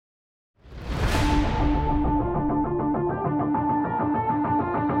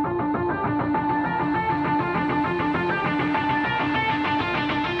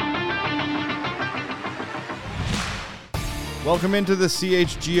Welcome into the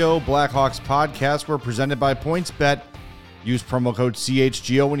CHGO Blackhawks podcast. We're presented by PointsBet. Use promo code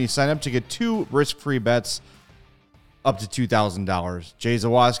CHGO when you sign up to get 2 risk-free bets up to $2,000. Jay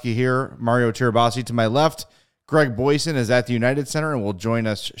Zawaski here, Mario Tirabassi to my left. Greg Boyson is at the United Center and will join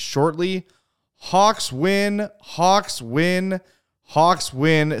us shortly. Hawks win, Hawks win, Hawks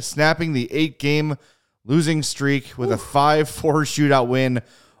win, snapping the 8-game losing streak with a 5-4 shootout win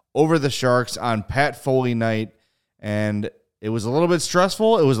over the Sharks on Pat Foley night. And it was a little bit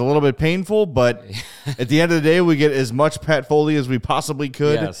stressful. It was a little bit painful, but at the end of the day, we get as much Pat Foley as we possibly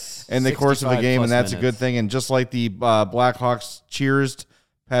could in the course of the game, and that's a good thing. And just like the Blackhawks cheersed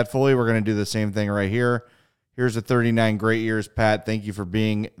Pat Foley, we're going to do the same thing right here. Here's the 39 great years, Pat. Thank you for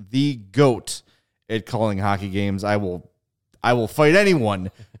being the GOAT at calling hockey games. I will fight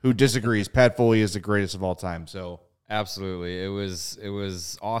anyone who disagrees. Pat Foley is the greatest of all time. So absolutely, it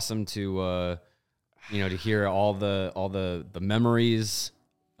was awesome to to hear all the memories,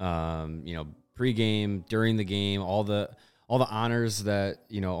 pregame, during the game, all the honors that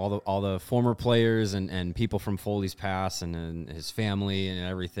all the former players and people from Foley's past and his family and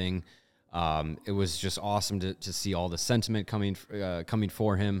everything. It was just awesome to see all the sentiment coming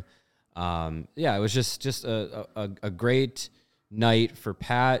for him. It was just a great night for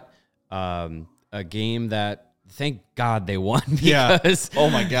Pat. A game that, thank God they won, because oh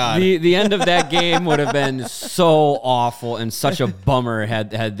my God, the end of that game would have been so awful and such a bummer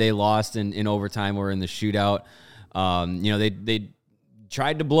had they lost in overtime or in the shootout. They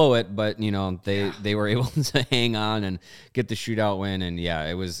tried to blow it, but they were able to hang on and get the shootout win. And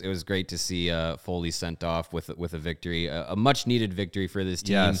it was great to see Foley sent off with a victory, a much needed victory for this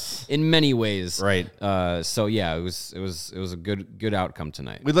team in many ways. Right. It was a good outcome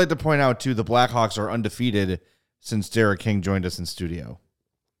tonight. We'd like to point out too, the Blackhawks are undefeated since Derek King joined us in studio.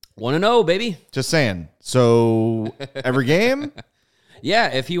 1-0, baby. Just saying. So every game. Yeah,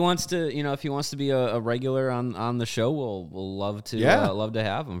 if he wants to be a regular on the show, we'll love to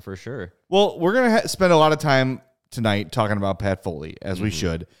have him for sure. Well, we're gonna spend a lot of time tonight talking about Pat Foley, as we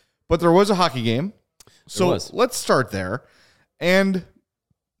should. But there was a hockey game, so let's start there. And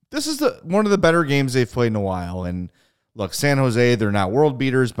this is one of the better games they've played in a while. And look, San Jose, they're not world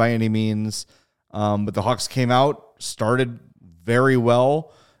beaters by any means, but the Hawks came out, started very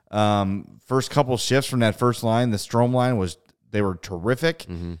well. First couple shifts from that first line, the Strome line they were terrific.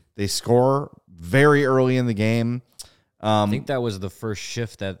 Mm-hmm. They score very early in the game. I think that was the first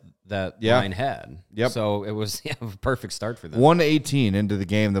shift that line had. Yep. So it was a perfect start for them. 1:18 into the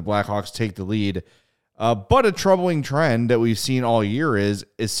game, the Blackhawks take the lead. But a troubling trend that we've seen all year is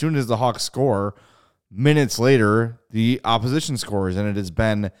as soon as the Hawks score, minutes later, the opposition scores. And it has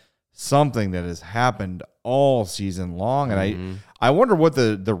been something that has happened all season long. And I wonder what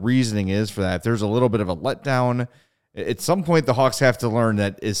the reasoning is for that. If there's a little bit of a letdown. At some point, the Hawks have to learn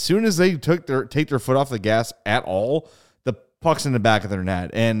that as soon as they take their foot off the gas at all, the puck's in the back of their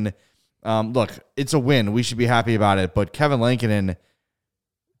net. And look, it's a win. We should be happy about it. But Kevin Lankinen,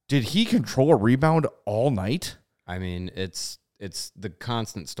 did he control a rebound all night? I mean, it's the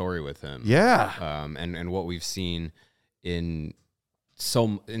constant story with him. Yeah. And what we've seen in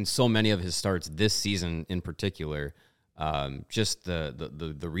so many of his starts this season in particular. Just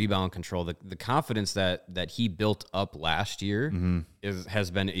the rebound control, the confidence that he built up last year has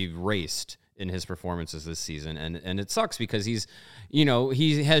been erased in his performances this season. And it sucks because he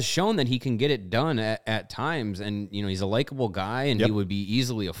has shown that he can get it done at times. And, he's a likable guy and he would be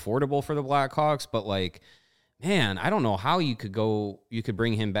easily affordable for the Blackhawks. But man, I don't know how you could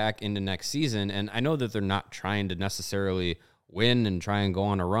bring him back into next season. And I know that they're not trying to necessarily win and try and go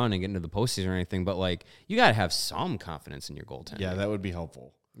on a run and get into the postseason or anything, but you got to have some confidence in your goaltending. Yeah, that would be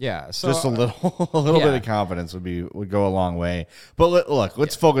helpful. Yeah, so just a little bit of confidence would go a long way. But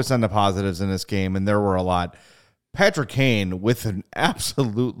let's focus on the positives in this game, and there were a lot. Patrick Kane with an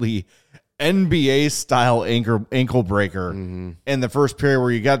absolutely NBA style ankle breaker in the first period,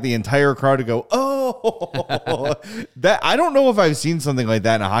 where you got the entire crowd to go, "Oh!" That I don't know if I've seen something like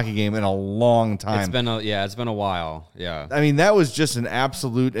that in a hockey game in a long time. It's been a while. Yeah, I mean, that was just an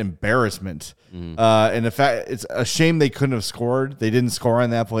absolute embarrassment. And in fact, it's a shame they couldn't have scored. They didn't score on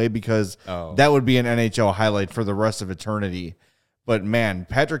that play because that would be an NHL highlight for the rest of eternity. But man,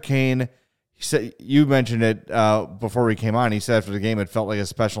 Patrick Kane, he said, you mentioned it before we came on. He said after the game, it felt like a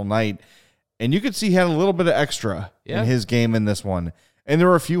special night. And you could see he had a little bit of extra in his game in this one. And there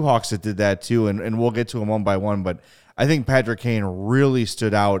were a few Hawks that did that too, and we'll get to them one by one. But I think Patrick Kane really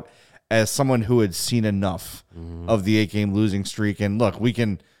stood out as someone who had seen enough of the 8-game losing streak. And look,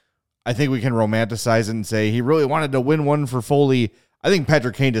 I think we can romanticize it and say he really wanted to win one for Foley. I think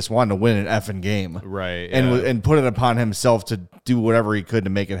Patrick Kane just wanted to win an effing game. Right. And put it upon himself to do whatever he could to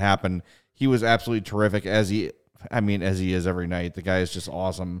make it happen. He was absolutely terrific as he is every night. The guy is just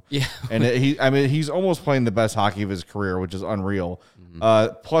awesome. Yeah. And he's almost playing the best hockey of his career, which is unreal.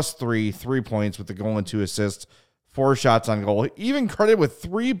 Plus 3 points with the goal and 2 assists, 4 shots on goal. Even credited with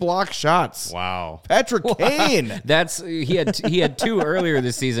 3 block shots. Wow. Patrick Kane. He had 2 earlier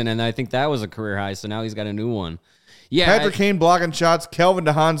this season, and I think that was a career high. So now he's got a new one. Yeah. Patrick Kane blocking shots. Calvin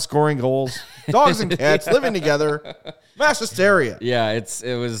DeHaan scoring goals. Dogs and cats living together. Mass hysteria. Yeah,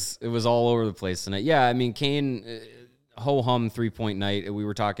 it was all over the place tonight. Yeah, I mean, Kane, ho-hum 3-point night. We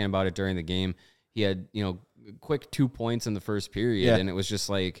were talking about it during the game. He had, quick 2 points in the first period, and it was just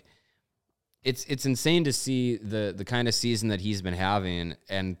like, it's insane to see the kind of season that he's been having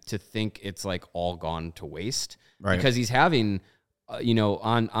and to think it's like all gone to waste. Right. Because he's having,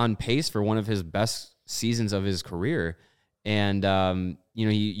 on pace for one of his best seasons of his career. And,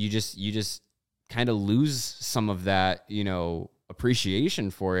 you just kind of lose some of that,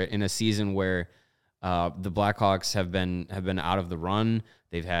 appreciation for it in a season where the Blackhawks have been out of the run.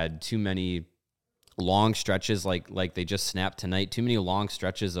 They've had too many long stretches like they just snapped tonight, too many long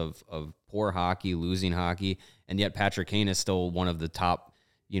stretches of poor hockey, losing hockey, and yet Patrick Kane is still one of the top,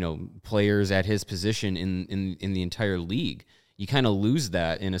 players at his position in the entire league. You kind of lose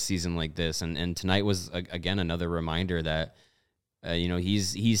that in a season like this, and tonight was again another reminder that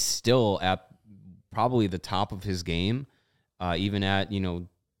he's still at probably the top of his game, even at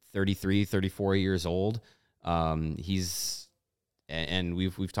 33, 34 years old. And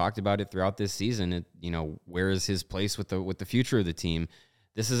we've talked about it throughout this season. Where is his place with the future of the team?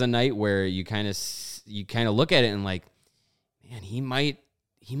 This is a night where you kind of look at it and like, man, he might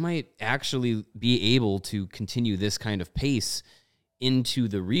actually be able to continue this kind of pace into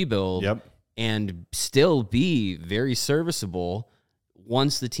the rebuild. Yep. And still be very serviceable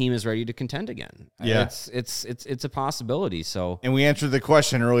once the team is ready to contend again. Yeah. It's a possibility. So, And we answered the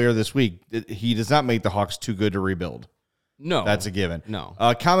question earlier this week. He does not make the Hawks too good to rebuild. no, That's a given. no.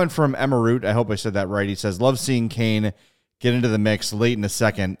 Comment from Emma Root. I hope I said that right. He says, love seeing Kane get into the mix late in the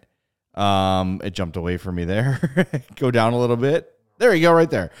second. It jumped away from me there. Go down a little bit. There you go, right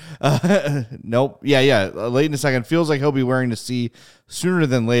there. Nope. Yeah. Late in the second. Feels like he'll be wearing the C sooner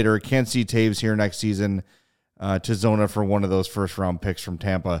than later. Can't see Taves here next season to Zona for one of those first-round picks from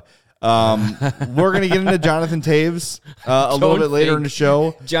Tampa. We're going to get into Jonathan Taves a little bit later in the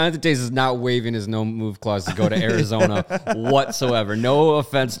show. Jonathan Taves is not waiving his no-move clause to go to Arizona whatsoever. No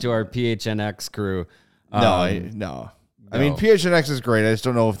offense to our PHNX crew. No. I mean, PHNX is great. I just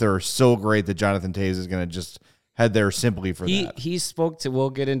don't know if they're so great that Jonathan Taves is going to just head there simply for that. He spoke to. We'll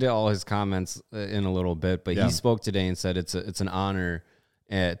get into all his comments in a little bit, but he spoke today and said it's an honor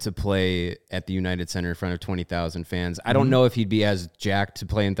to play at the United Center in front of 20,000 fans. I don't know if he'd be as jacked to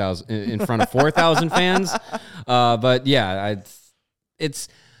play in front of 4,000 fans, but yeah, it's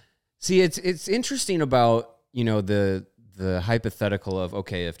interesting about the hypothetical of,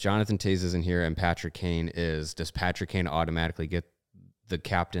 okay, if Jonathan Taves isn't here and Patrick Kane is, does Patrick Kane automatically get the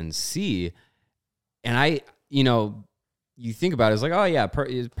captain's C? And you think about it, it's like, oh yeah,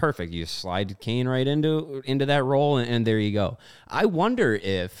 perfect. You slide Kane right into that role, and there you go. I wonder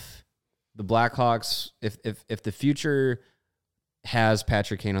if the Blackhawks, if the future has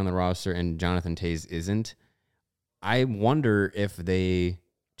Patrick Kane on the roster and Jonathan Taves isn't, I wonder if they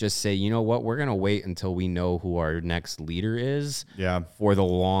just say, you know what, we're going to wait until we know who our next leader is for the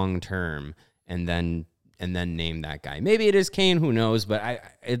long term, and then name that guy. Maybe it is Kane, who knows, but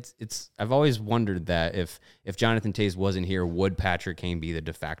I've always wondered that if Jonathan Taves wasn't here, would Patrick Kane be the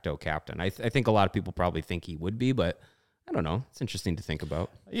de facto captain? I think a lot of people probably think he would be, but I don't know. It's interesting to think about.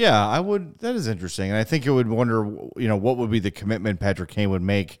 Yeah, I would. That is interesting. And I think it would wonder, what would be the commitment Patrick Kane would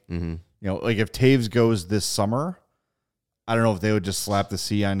make. Mm-hmm. Like if Taves goes this summer, I don't know if they would just slap the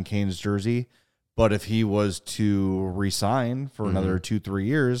C on Kane's jersey, but if he was to resign for another 2-3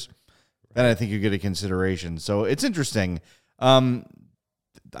 years, then I think you get a consideration. So it's interesting. That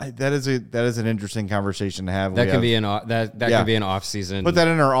is an interesting conversation to have. That could be an off season. Put that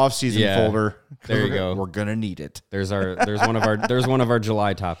in our off season folder. There you go. We're gonna need it. There's one of our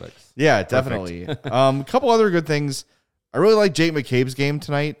July topics. Yeah, definitely. A couple other good things. I really like Jake McCabe's game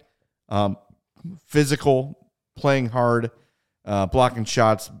tonight. Physical, playing hard, blocking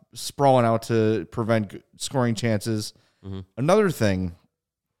shots, sprawling out to prevent scoring chances. Mm-hmm. Another thing,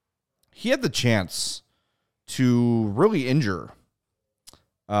 he had the chance to really injure.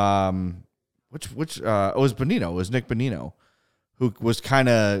 Which it was Bonino. It was Nick Bonino, who was kind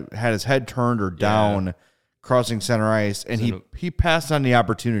of had his head turned or down, crossing center ice, and he passed on the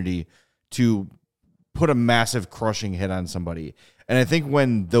opportunity to put a massive crushing hit on somebody. And I think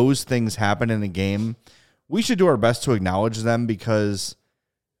when those things happen in a game, we should do our best to acknowledge them because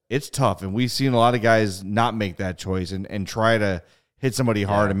it's tough. And we've seen a lot of guys not make that choice and try to hit somebody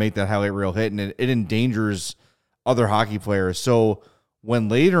hard and make that highlight reel hit. And it endangers other hockey players. So when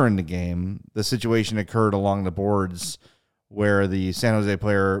later in the game, the situation occurred along the boards where the San Jose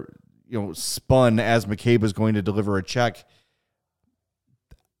player, spun as McCabe was going to deliver a check,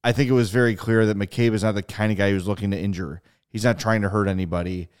 I think it was very clear that McCabe is not the kind of guy who's looking to injure. He's not trying to hurt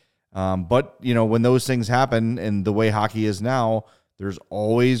anybody. But, when those things happen and the way hockey is now, there's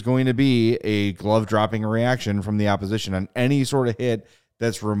always going to be a glove-dropping reaction from the opposition on any sort of hit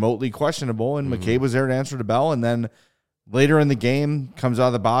that's remotely questionable. And McCabe was there to answer the bell. And then later in the game, comes out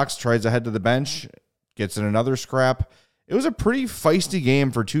of the box, tries to head to the bench, gets in another scrap. It was a pretty feisty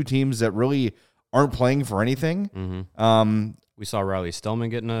game for two teams that really aren't playing for anything. We saw Riley Stillman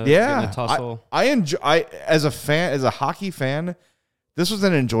getting a tussle. I as a hockey fan, this was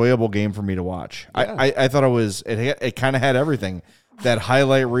an enjoyable game for me to watch. Yeah. I thought it kind of had everything. That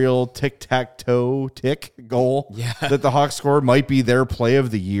highlight reel tic-tac-toe tick goal that the Hawks scored might be their play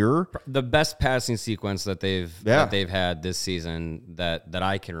of the year. The best passing sequence that they've had this season that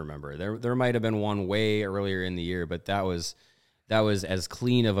I can remember. There might have been one way earlier in the year, but that was as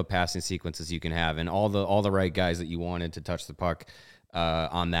clean of a passing sequence as you can have, and all the right guys that you wanted to touch the puck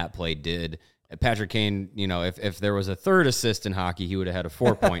on that play did. Patrick Kane, if there was a third assist in hockey, he would have had a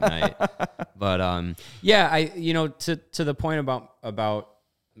 4-point night. But to the point about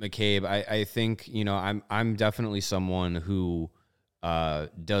McCabe, I think I'm definitely someone who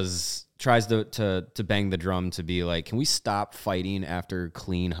tries to bang the drum to be like, can we stop fighting after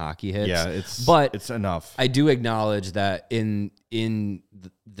clean hockey hits? Yeah, it's enough. I do acknowledge that in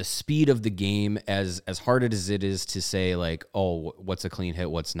the speed of the game, as hard as it is to say like, oh, what's a clean hit,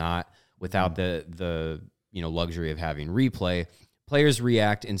 what's not, without the luxury of having replay, players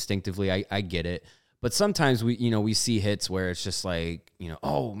react instinctively. I get it. But sometimes we see hits where it's just like,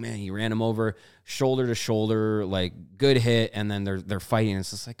 oh man, he ran him over shoulder to shoulder, like good hit, and then they're fighting. It's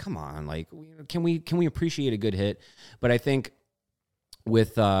just like, come on, like can we appreciate a good hit? But I think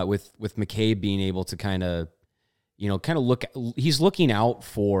with McCabe being able to kind of look, he's looking out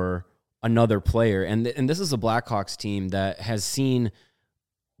for another player, and this is a Blackhawks team that has seen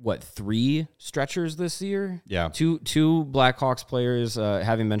 3 stretchers this year? Yeah. Two Blackhawks players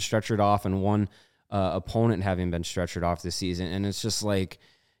having been stretchered off, and one opponent having been stretchered off this season. And it's just like,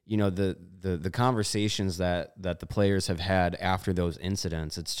 the conversations that the players have had after those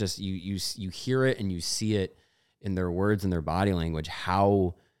incidents, it's just you hear it and you see it in their words and their body language,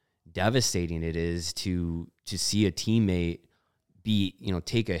 how devastating it is to see a teammate be,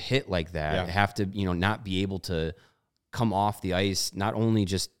 take a hit like that, have to, not be able to come off the ice, not only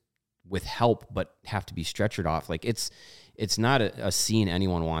just with help, but have to be stretchered off. Like it's not a scene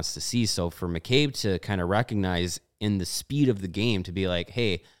anyone wants to see. So for McCabe to kind of recognize in the speed of the game to be like,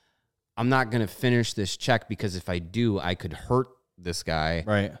 hey, I'm not going to finish this check because if I do, I could hurt this guy.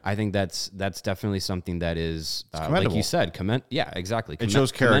 Right. I think that's definitely something that is, like you said, exactly. It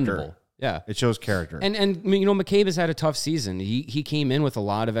shows character. Commendable. Yeah. It shows character. And McCabe has had a tough season. He came in with a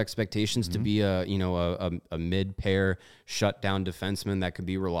lot of expectations to be a mid-pair shutdown defenseman that could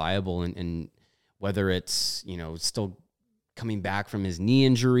be reliable, and whether it's, still coming back from his knee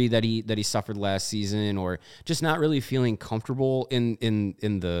injury that he suffered last season, or just not really feeling comfortable in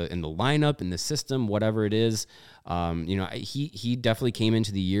the lineup, in the system, whatever it is. He definitely came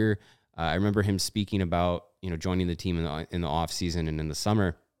into the year. I remember him speaking about, joining the team in the off season and in the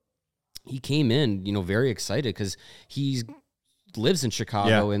summer. He came in, very excited because he lives in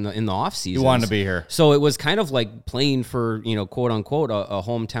Chicago in the off season. He wanted to be here, so it was kind of like playing for quote unquote a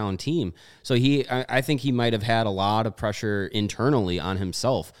hometown team. So I think he might have had a lot of pressure internally on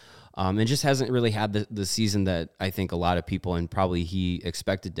himself, and just hasn't really had the season that I think a lot of people and probably he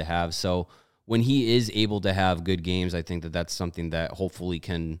expected to have. So when he is able to have good games, I think that's something that hopefully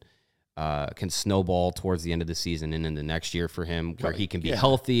can snowball towards the end of the season and into next year for him, where he can be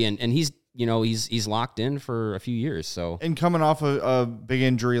healthy and he's he's locked in for a few years. So, and coming off a big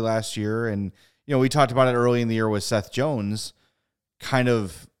injury last year, and we talked about it early in the year with Seth Jones, kind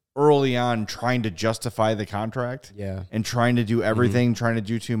of early on trying to justify the contract, and trying to do everything, trying to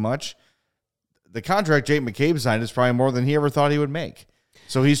do too much. The contract Jake McCabe signed is probably more than he ever thought he would make,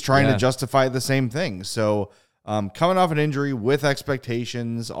 so he's trying to justify the same thing. So. Coming off an injury with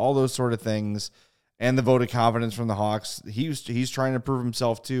expectations, all those sort of things, and the vote of confidence from the Hawks, he's trying to prove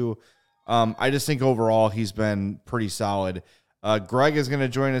himself too. I just think overall he's been pretty solid. Greg is going to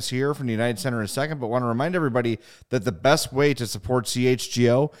join us here from the United Center in a second, but want to remind everybody that the best way to support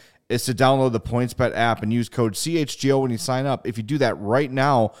CHGO is to download the PointsBet app and use code CHGO when you sign up. If you do that right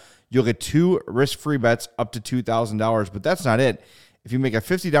now, you'll get 2 risk-free bets up to $2,000. But that's not it. If you make a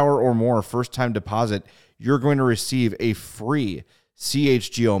 $50 or more first-time deposit, you're going to receive a free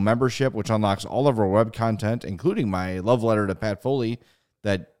CHGO membership, which unlocks all of our web content, including my love letter to Pat Foley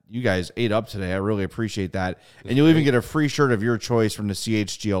that you guys ate up today. I really appreciate that. And you'll even get a free shirt of your choice from the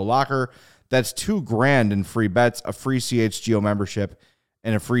CHGO locker. That's $2,000 in free bets, a free CHGO membership,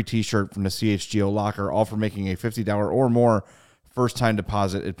 and a free t-shirt from the CHGO locker, all for making a $50 or more first-time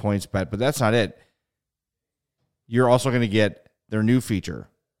deposit at PointsBet. But that's not it. You're also going to get their new feature,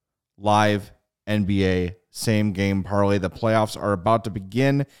 Live NBA Same Game Parlay. The playoffs are about to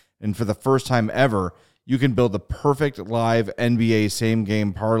begin, and for the first time ever, you can build the perfect live NBA Same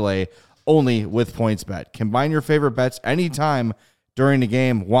Game Parlay only with PointsBet. Combine your favorite bets anytime during the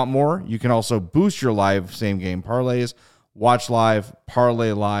game. Want more? You can also boost your live Same Game Parlays. Watch live,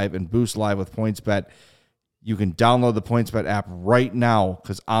 parlay live, and boost live with PointsBet. You can download the PointsBet app right now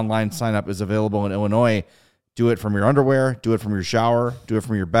because online sign-up is available in Illinois. Do it from your underwear. Do it from your shower. Do it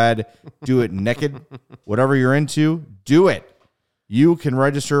from your bed. Do it naked. Whatever you're into, do it. You can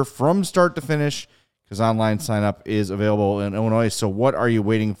register from start to finish because online sign-up is available in Illinois. So what are you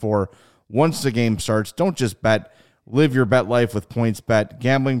waiting for? Once the game starts, don't just bet. Live your bet life with PointsBet.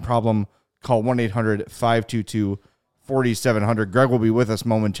 Gambling problem, call 1-800-522-4700. Greg will be with us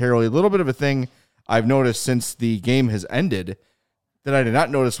momentarily. A little bit of a thing I've noticed since the game has ended that I did not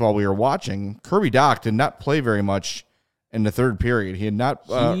notice while we were watching. Kirby Dach did not play very much in the third period. He had not.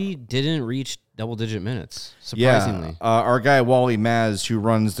 He didn't reach double-digit minutes, surprisingly. Yeah, our guy Wally Maz, who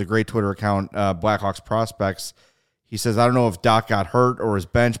runs the great Twitter account Blackhawks Prospects, he says, I don't know if Dach got hurt or was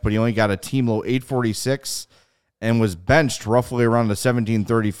benched, but he only got a team low 846 and was benched roughly around the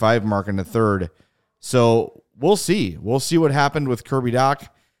 17:35 mark in the third. So we'll see. We'll see what happened with Kirby Dach.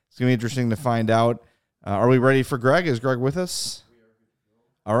 It's going to be interesting to find out. Are we ready for Greg? Is Greg with us?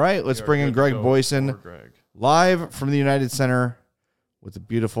 All right, let's bring in Greg Boysen, live from the United Center with the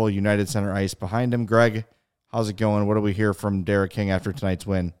beautiful United Center ice behind him. Greg, how's it going? What do we hear from Derek King after tonight's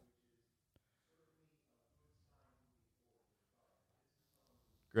win?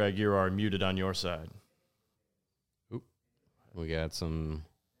 Greg, you are muted on your side. Oop. We got some.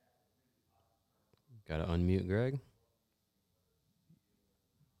 Got to unmute Greg.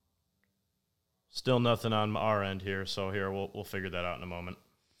 Still nothing on our end here, so here we'll figure that out in a moment.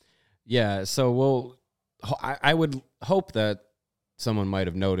 Yeah, so I would hope that someone might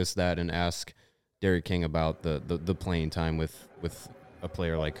have noticed that and ask Derek King about the playing time with a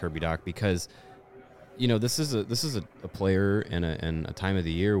player like Kirby Dach, because this is a player in a time of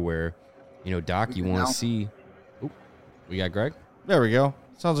the year where Dach, you want to see. Oop, we got Greg. There we go.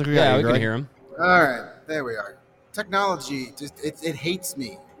 Sounds like we got you, we Greg. can hear him. All right, there we are. Technology just it hates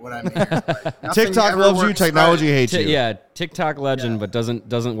me when I'm here. Like, TikTok loves you. Technology hates you. Yeah, TikTok legend, but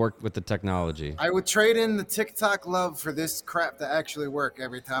doesn't work with the technology. I would trade in the TikTok love for this crap to actually work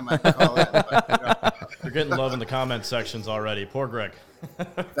every time I call it. But, You're getting love in the comment sections already. Poor Greg.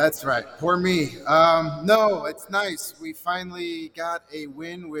 That's right. Poor me. No, it's nice. We finally got a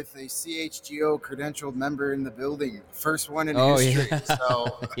win with a CHGO credentialed member in the building. First one in history. Yeah.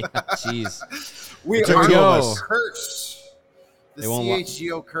 So Jeez. we go. are cursed. The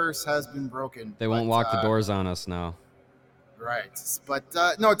CHGO curse has been broken. They won't lock the doors on us now. Right. But,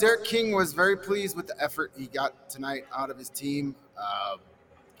 no, Derek King was very pleased with the effort he got tonight out of his team.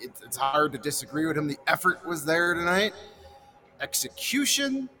 It's hard to disagree with him. The effort was there tonight.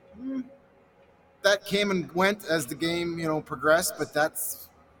 Execution, that came and went as the game, progressed, but that's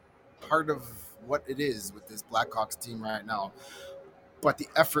part of what it is with this Blackhawks team right now. But the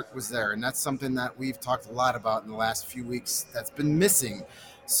effort was there, and that's something that we've talked a lot about in the last few weeks that's been missing.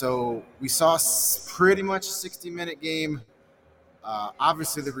 So we saw pretty much a 60-minute game.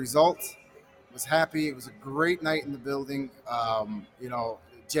 Obviously, the result was happy. It was a great night in the building.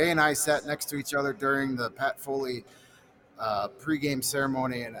 Jay and I sat next to each other during the Pat Foley pregame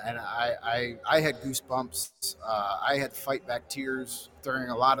ceremony, and I had goosebumps. I had fight back tears during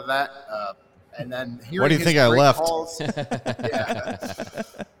a lot of that. And then hearing Why do you think I left? Calls, yeah.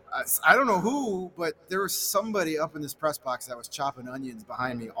 I don't know who, but there was somebody up in this press box that was chopping onions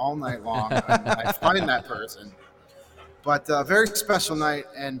behind me all night long. I find that person. But very special night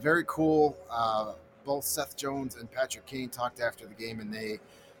and very cool. Both Seth Jones and Patrick Kane talked after the game, and they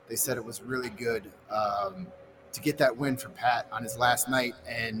said it was really good to get that win for Pat on his last night,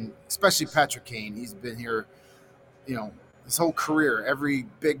 and especially Patrick Kane. He's been here, his whole career. Every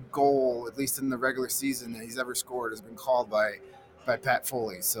big goal, at least in the regular season, that he's ever scored has been called by Pat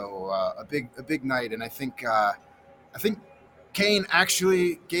Foley. So a big night, and I think Kane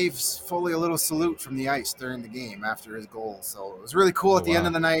actually gave Foley a little salute from the ice during the game after his goal. So it was really cool at the end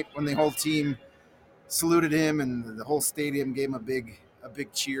of the night when the whole team saluted him and the whole stadium gave him a big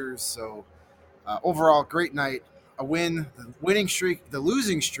cheers. So overall, great night, a win. The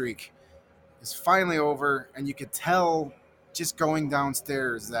losing streak is finally over, and you could tell just going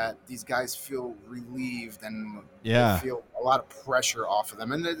downstairs that these guys feel relieved and they feel a lot of pressure off of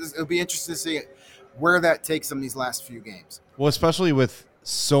them. And it'll be interesting to see where that takes them these last few games. Well, especially with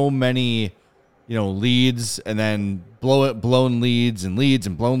so many, leads and then blown leads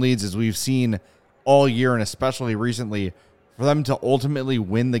and blown leads, as we've seen all year, and especially recently, for them to ultimately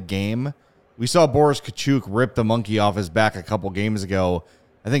win the game. We saw Boris Kachuk rip the monkey off his back a couple games ago.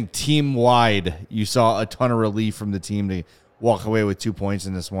 I think team-wide, you saw a ton of relief from the team to walk away with 2 points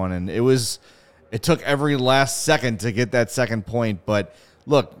in this one, and it took every last second to get that second point. But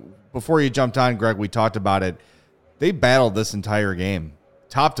look, before you jumped on, Greg, we talked about it. They battled this entire game,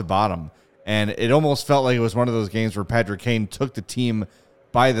 top to bottom, and it almost felt like it was one of those games where Patrick Kane took the team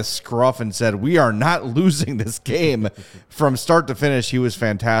by the scruff and said, we are not losing this game from start to finish. He was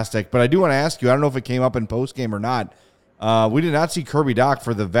fantastic. But I do want to ask you, I don't know if it came up in postgame or not. We did not see Kirby Dach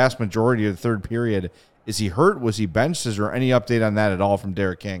for the vast majority of the third period. Is he hurt? Was he benched? Is there any update on that at all from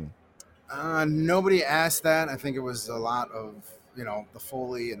Derek King? Nobody asked that. I think it was a lot of, the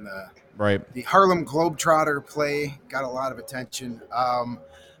Foley and the Harlem Globetrotter play got a lot of attention.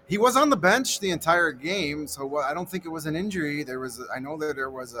 He was on the bench the entire game, so I don't think it was an injury. I know that there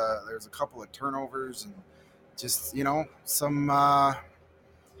was a couple of turnovers and just some of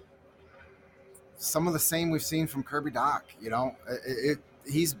the same we've seen from Kirby Dach.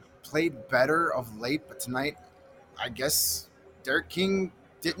 He's played better of late, but tonight, I guess Derek King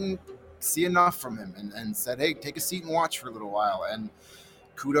didn't see enough from him and said, "Hey, take a seat and watch for a little while." And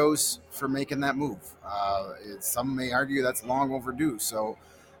kudos for making that move. Some may argue that's long overdue. So.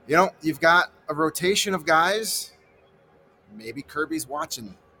 You've got a rotation of guys. Maybe Kirby's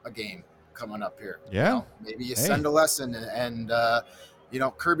watching a game coming up here. Yeah. Maybe you send a lesson and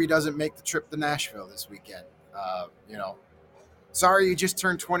Kirby doesn't make the trip to Nashville this weekend. Sorry, you just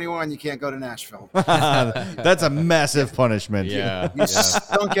turned 21. You can't go to Nashville. That's a massive punishment. Yeah. You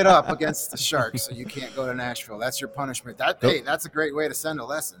stunk it up against the Sharks, so you can't go to Nashville. That's your punishment. That's a great way to send a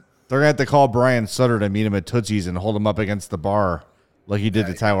lesson. They're going to have to call Brian Sutter to meet him at Tootsie's and hold him up against the bar. Like he did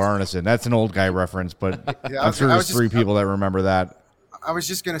to Tyler Arneson. That's an old guy reference, but I'm sure there's three people that remember that. I was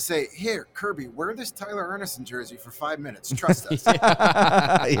just going to say, here, Kirby, wear this Tyler Arneson jersey for 5 minutes. Trust us.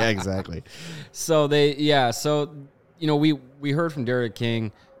 Yeah, exactly. So we heard from Derek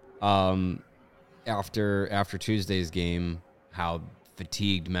King after Tuesday's game how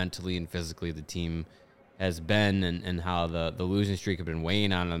fatigued mentally and physically the team has been and how the losing streak had been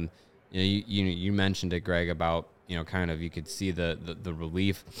weighing on them. You mentioned it, Greg, about kind of you could see the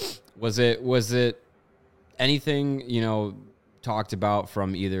relief. Was it anything talked about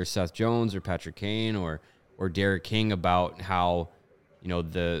from either Seth Jones or Patrick Kane or Derek King about how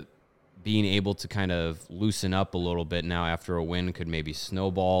the being able to kind of loosen up a little bit now after a win could maybe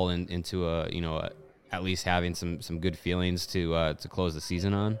snowball into at least having some good feelings to close the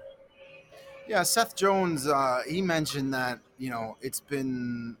season on? Yeah, Seth Jones, he mentioned that, it's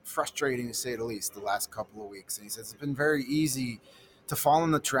been frustrating to say the least the last couple of weeks. And he says it's been very easy to fall in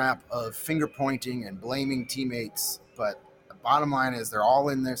the trap of finger pointing and blaming teammates. But the bottom line is they're all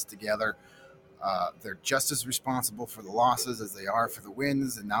in this together. They're just as responsible for the losses as they are for the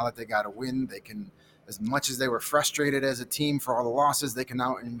wins. And now that they got a win, they can, as much as they were frustrated as a team for all the losses, they can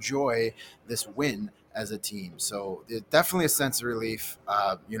now enjoy this win as a team. So it's definitely a sense of relief.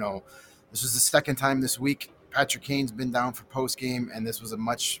 This was the second time this week Patrick Kane's been down for post game, and this was a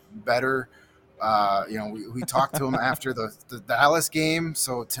much better. We talked to him after the Dallas game,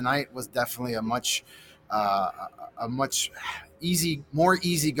 so tonight was definitely a much more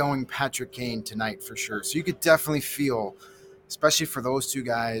easygoing Patrick Kane tonight for sure. So you could definitely feel, especially for those two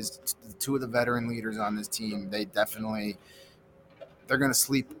guys, two of the veteran leaders on this team, they're going to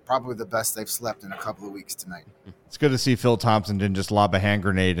sleep probably the best they've slept in a couple of weeks tonight. It's good to see Phil Thompson didn't just lob a hand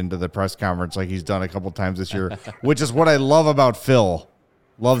grenade into the press conference like he's done a couple times this year, which is what I love about Phil.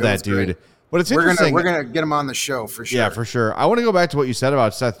 Love Phil's that dude. Great. But it's interesting. We're gonna get him on the show for sure. Yeah, for sure. I want to go back to what you said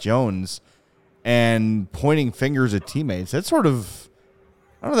about Seth Jones and pointing fingers at teammates. That's sort of,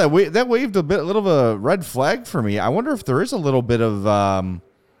 I don't know, that waved a little of a red flag for me. I wonder if there is a little bit of, I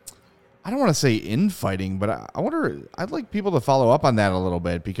don't want to say infighting, but I wonder, I'd like people to follow up on that a little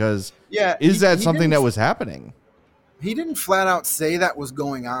bit because is that something that was happening? He didn't flat out say that was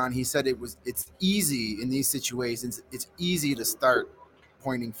going on. He said it's easy in these situations. It's easy to start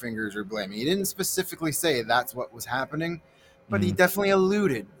pointing fingers or blaming. He didn't specifically say that's what was happening, but he definitely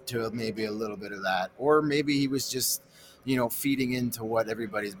alluded to maybe a little bit of that, or maybe he was just, feeding into what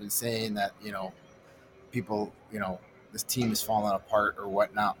everybody's been saying that, people, this team is falling apart or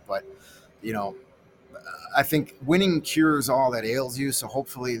whatnot. But, I think winning cures all that ails you. So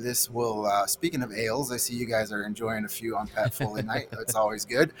hopefully this will, speaking of ails, I see you guys are enjoying a few on Pat Foley night. It's always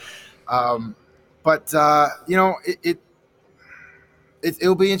good. But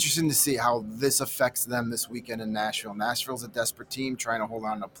it'll be interesting to see how this affects them this weekend in Nashville. Nashville's a desperate team trying to hold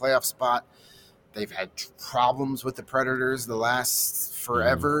on to a playoff spot. They've had problems with the Predators the last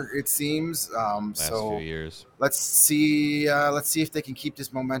forever, it seems. Last few years. Let's see if they can keep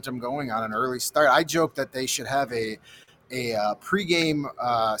this momentum going on an early start. I joke that they should have a pregame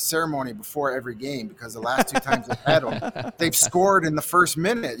ceremony before every game, because the last two times they've had them, they've scored in the first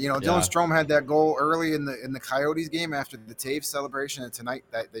minute. Dylan Strome had that goal early in the Coyotes game after the Taves celebration, and tonight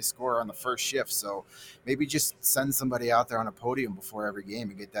that they score on the first shift. So maybe just send somebody out there on a podium before every game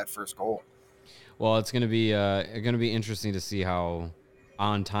and get that first goal. Well, it's going to be interesting to see how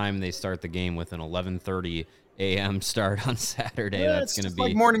on time they start the game with an 11:30 a.m. start on Saturday. Yeah, That's going to be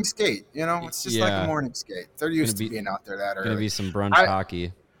like morning skate. It's just like a morning skate. They're used to being out there that early. Going to be some brunch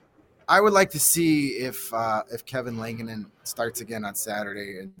hockey. I would like to see if Kevin Lankinen starts again on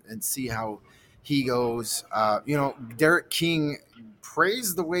Saturday and see how he goes. Derek King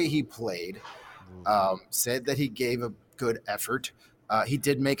praised the way he played. Said that he gave a good effort. He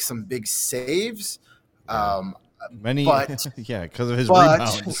did make some big saves. Because of his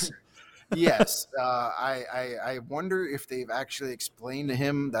rebounds. Yes. I wonder if they've actually explained to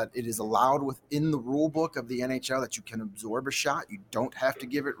him that it is allowed within the rule book of the NHL that you can absorb a shot. You don't have to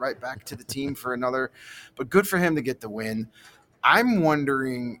give it right back to the team for another. But good for him to get the win. I'm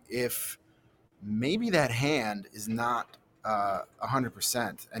wondering if maybe that hand is not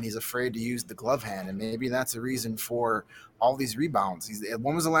 100%, and he's afraid to use the glove hand, and maybe that's a reason for all these rebounds.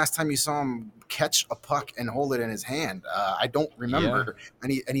 When was the last time you saw him catch a puck and hold it in his hand? I don't remember.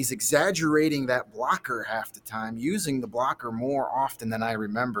 Yeah. And he's exaggerating that blocker half the time, using the blocker more often than I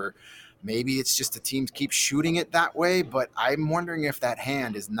remember. Maybe it's just the teams keep shooting it that way, but I'm wondering if that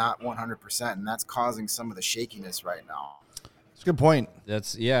hand is not 100%, and that's causing some of the shakiness right now. That's a good point.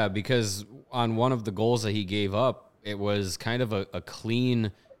 Because on one of the goals that he gave up, it was kind of a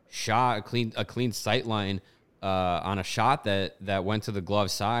clean shot, a clean sight line on a shot that went to the glove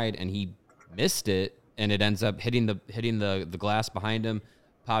side, and he missed it, and it ends up hitting the glass behind him,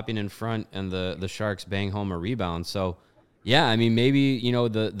 popping in front, and the Sharks bang home a rebound. So, yeah, I mean, maybe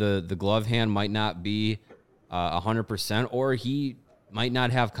the glove hand might not be 100%, or he might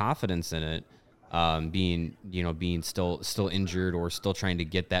not have confidence in it, being still injured or still trying to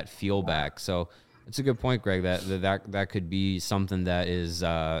get that feel back. So. It's a good point, Greg. That could be something that is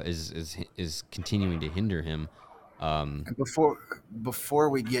continuing to hinder him. And before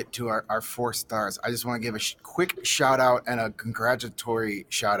we get to our 4 stars, I just want to give a quick shout out and a congratulatory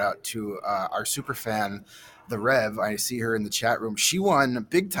shout out to our super fan, the Rev. I see her in the chat room. She won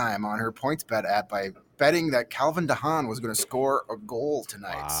big time on her PointsBet app by betting that Calvin DeHaan was going to score a goal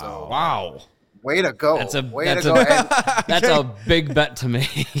tonight. Wow. Way to go. That's a big bet to me.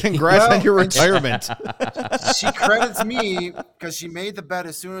 Congrats on your retirement. She credits me because she made the bet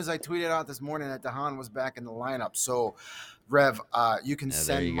as soon as I tweeted out this morning that DeHaan was back in the lineup. So, Rev, you can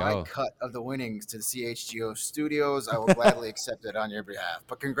send my cut of the winnings to the CHGO studios. I will gladly accept it on your behalf.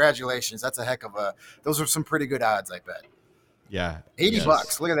 But congratulations. That's a heck of those are some pretty good odds, I bet. Yeah.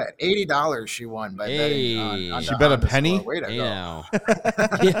 $80. Look at that. $80 she won by betting on she bet a penny? Way to go.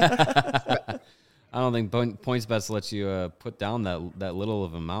 Yeah. I don't think PointsBet lets you put down that little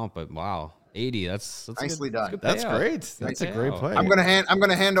of amount, but wow. 80. That's nicely good, done. That's great. That's a great play. I'm gonna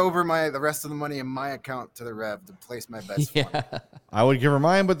hand over the rest of the money in my account to the Rev to place my bets for me. I would give her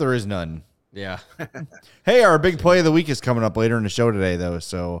mine, but there is none. Yeah. Hey, our big play of the week is coming up later in the show today, though,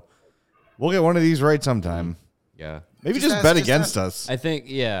 so we'll get one of these right sometime. Yeah. Maybe just bet against us. I think,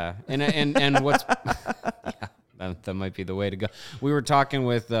 yeah. And what's that might be the way to go. We were talking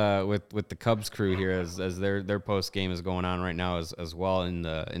with the Cubs crew here as their post game is going on right now as well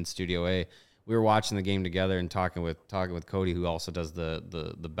in Studio A. We were watching the game together and talking with Cody, who also does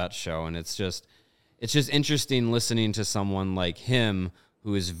the bet show, and it's just interesting listening to someone like him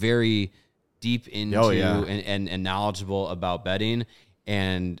who is very deep into and knowledgeable about betting.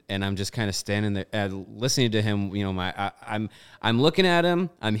 And I'm just kind of standing there listening to him. I'm looking at him.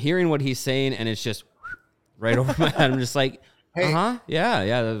 I'm hearing what he's saying, and it's just right over my head. I'm just like, yeah,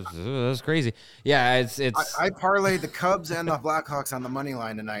 that's crazy. Yeah, it's. I parlayed the Cubs and the Blackhawks on the money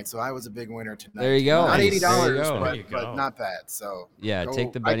line tonight, so I was a big winner tonight. There you go. Not $80, but not bad. So yeah,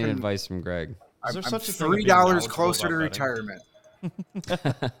 take the betting advice from Greg. Is there I'm such a thing as being $3 knowledgeable closer to about betting?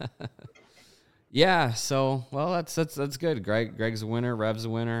 retirement. Yeah. So, well, that's good. Greg's a winner. Rev's a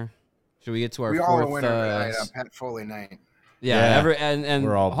winner. Should we get to our We fourth? all are winner tonight on Pat Foley night. Yeah. Yeah. And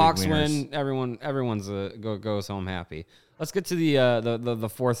We're all big Hawks winners. win. Everyone's goes home happy. Let's get to the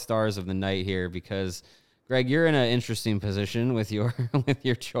fourth stars of the night here, because Greg, you're in an interesting position with your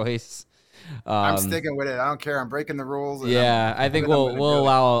choice. I'm sticking with it. I don't care. I'm breaking the rules. and Yeah, I think I'm we'll gonna do it.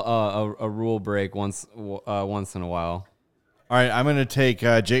 allow a rule break once in a while. All right, I'm going to take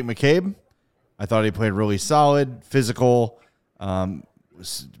Jake McCabe. I thought he played really solid, physical.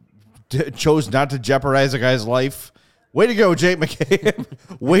 Chose not to jeopardize a guy's life. Way to go, Jake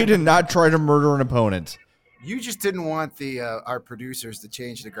McCabe. Way to not try to murder an opponent. You just didn't want our producers to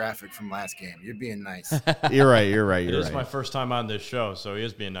change the graphic from last game. You're being nice. You're right. It is my first time on this show, so he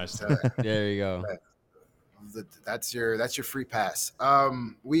is being nice to me. There you go. That's your free pass.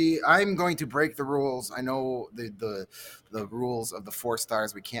 I'm going to break the rules. I know the rules of the 4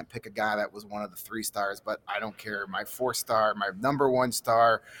 stars. We can't pick a guy that was one of the 3 stars, but I don't care. My 4-star, my number 1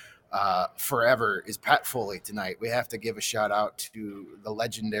 star forever is Pat Foley tonight. We have to give a shout out to the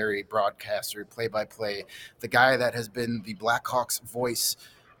legendary broadcaster, play-by-play, the guy that has been the Blackhawks voice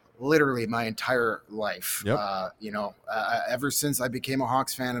literally my entire life. Yep. Ever since I became a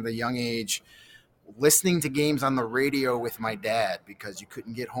Hawks fan at a young age, listening to games on the radio with my dad because you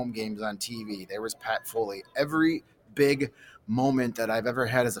couldn't get home games on TV. There was Pat Foley. Every big moment that I've ever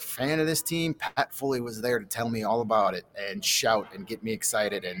had as a fan of this team, Pat Foley was there to tell me all about it and shout and get me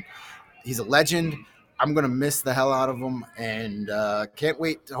excited. And he's a legend. I'm going to miss the hell out of him, and can't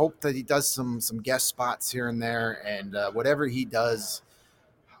wait to hope that he does some guest spots here and there. And whatever he does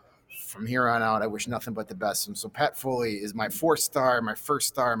from here on out, I wish nothing but the best. And so Pat Foley is my 4-star, my 1st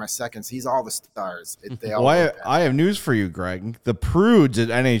star, my 2nd. He's all the stars. They all Well, love Pat. I have news for you, Greg. The prudes at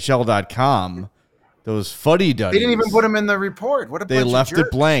NHL.com, those fuddy duddies. They didn't even put him in the report. What a They bunch of left it jerks.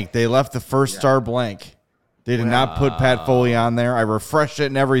 blank. They left the 1st star blank. They did not put Pat Foley on there. I refreshed it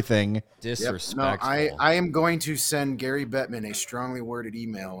and everything. Yep. No, Disrespectful. I am going to send Gary Bettman a strongly worded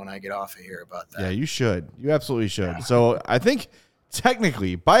email when I get off of here about that. Yeah, you should. You absolutely should. So I think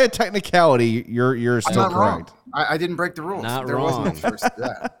technically, by a technicality, you're I'm still not wrong. correct. I didn't break the rules. Not there wrong. wasn't a first.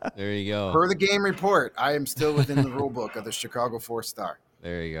 Yeah. There you go. Per the game report, I am still within the rule book of the Chicago 4-star.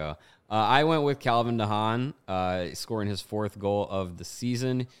 There you go. I went with Calvin DeHaan, scoring his 4th goal of the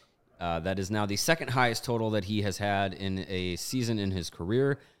season. That is now the 2nd highest total that he has had in a season in his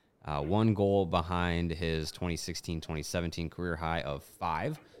career. 1 goal behind his 2016-2017 career high of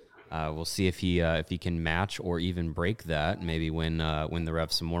 5. We'll see if he can match or even break that. Maybe win the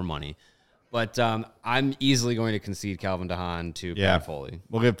Revs some more money. But I'm easily going to concede Calvin DeHaan to Pat Foley.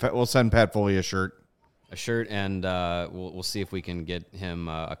 We'll send Pat Foley a shirt. And we'll see if we can get him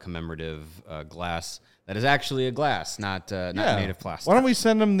a commemorative glass that is actually a glass, not made of plastic. Why don't we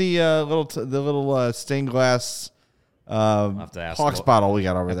send him the little stained glass have to ask Hawks bottle we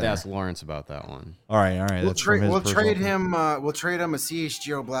got over have to there? ask Lawrence about that one. All right. We'll That's from trade. his We'll personal trade thing. him. We'll trade him a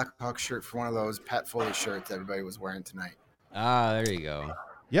CHGO Blackhawk shirt for one of those Pat Foley shirts everybody was wearing tonight. There you go.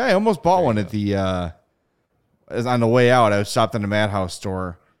 Yeah, I almost bought one at the on the way out. I stopped in the Madhouse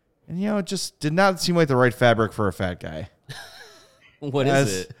store, and it just did not seem like the right fabric for a fat guy. What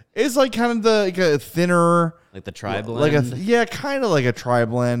is it? It's like kind of like a thinner, Like the tri blend? kind of like a tri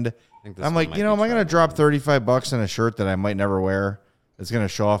blend. think this I'm one like, might am be I going to tri-blend. drop $35 in a shirt that I might never wear? That's going to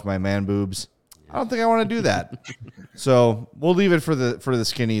show off my man boobs. I don't think I want to do that. So we'll leave it for the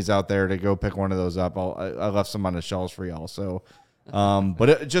skinnies out there to go pick one of those up. I left some on the shelves for y'all. So,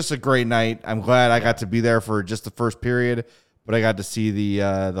 but just a great night. I'm glad I got to be there for just the first period, but I got to see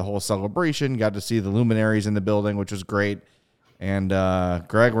the whole celebration. Got to see the luminaries in the building, which was great. And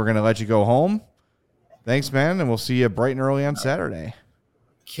Greg, we're gonna let you go home. Thanks, man, and we'll see you bright and early on Saturday.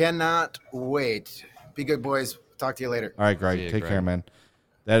 Cannot wait. Be good, boys. Talk to you later. All right, Greg. See you, Take Greg. care, man.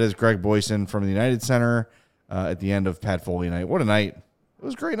 That is Greg Boyson from the United Center at the end of Pat Foley night. What a night. It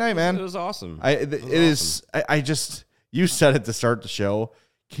was a great night, man. It was awesome. I just, you said it to start the show.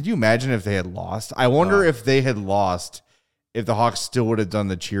 Can you imagine if they had lost? I wonder if they had lost, if the Hawks still would have done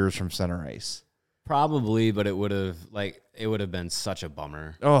the cheers from center ice. Probably, but it would have been such a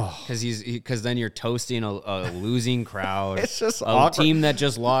bummer. Oh, Because then you're toasting a losing crowd. It's just a awkward. team that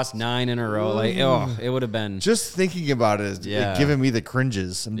just lost 9 in a row. Like, it would have been just thinking about it is giving me the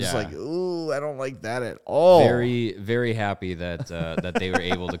cringes. I'm just Yeah. like, ooh, I don't like that at all. very, very happy that that they were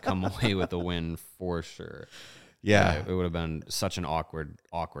able to come away with a win for sure. Yeah. It would have been such an awkward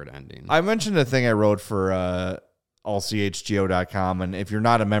ending. I mentioned a thing I wrote for allchgo.com, and if you're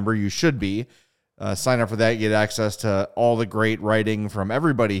not a member, you should be. Sign up for that. You get access to all the great writing from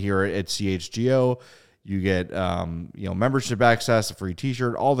everybody here at CHGO. You get, membership access, a free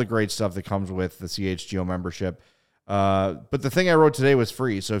t-shirt, all the great stuff that comes with the CHGO membership. But the thing I wrote today was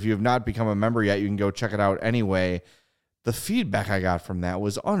free. So if you have not become a member yet, you can go check it out anyway. The feedback I got from that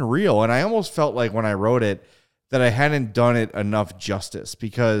was unreal. And I almost felt like when I wrote it that I hadn't done it enough justice,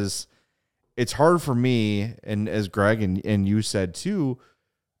 because it's hard for me, and as Greg and you said too,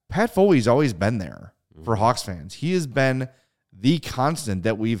 Pat Foley's always been there for Hawks fans. He has been the constant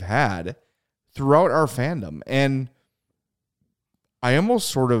that we've had throughout our fandom. And I almost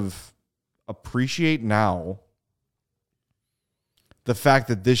sort of appreciate now the fact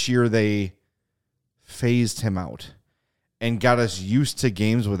that this year they phased him out and got us used to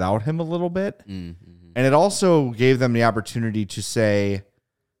games without him a little bit. Mm-hmm. And it also gave them the opportunity to say,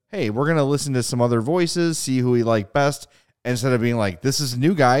 hey, we're going to listen to some other voices, see who we like best, instead of being like, this is a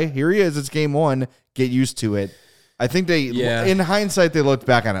new guy. Here he is. It's game one. Get used to it. I think in hindsight, they looked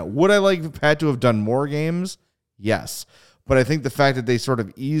back on it. Would I like Pat to have done more games? Yes. But I think the fact that they sort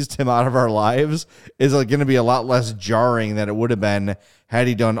of eased him out of our lives is going to be a lot less jarring than it would have been had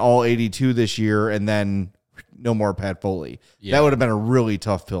he done all 82 this year and then no more Pat Foley. Yeah. That would have been a really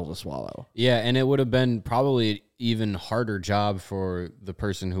tough pill to swallow. Yeah, and it would have been probably even harder job for the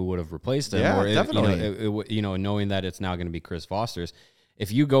person who would have replaced him. Yeah, definitely. Knowing that it's now going to be Chris Foster's.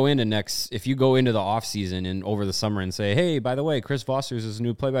 If you go into the offseason and over the summer and say, hey, by the way, Chris Foster's is a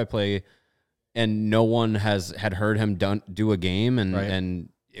new play-by-play, and no one had heard him do a game, and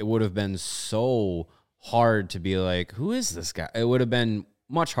it would have been so hard to be like, who is this guy? It would have been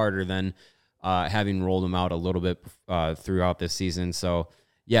much harder than having rolled him out a little bit throughout this season. So,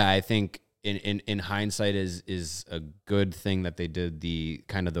 yeah, I think in hindsight is a good thing that they did the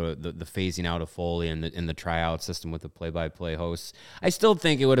kind of the phasing out of Foley and the tryout system with the play-by-play hosts. I still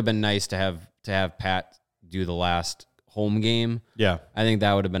think it would have been nice to have Pat do the last home game. Yeah, I think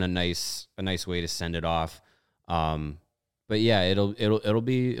that would have been a nice way to send it off. But yeah, it'll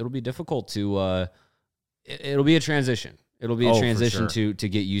be difficult to it'll be a transition. It'll be a transition to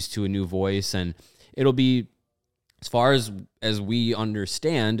get used to a new voice, and it'll be, as far as we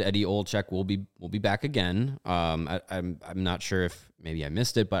understand, Eddie Olczyk will be back again. I'm not sure if maybe I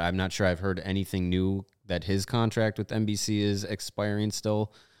missed it, but I'm not sure I've heard anything new that his contract with NBC is expiring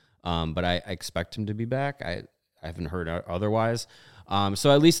still. But I expect him to be back. I haven't heard otherwise.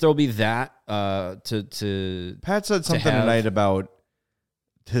 So at least there'll be that to Pat said something tonight about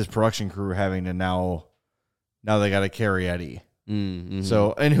his production crew having to now they got to carry Eddie. Mm-hmm.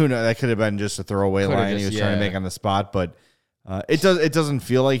 So, and who knows, that could have been just a throwaway line he was trying to make on the spot, but it doesn't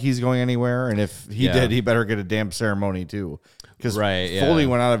feel like he's going anywhere. And if he did, he better get a damn ceremony too. Because Foley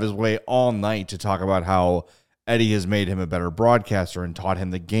went out of his way all night to talk about how Eddie has made him a better broadcaster and taught him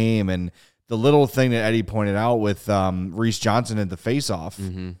the game. And the little thing that Eddie pointed out with Reese Johnson at the face-off,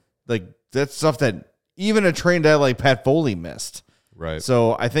 like that's stuff that even a trained guy like Pat Foley missed. Right.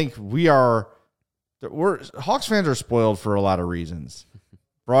 So I think Hawks fans are spoiled for a lot of reasons.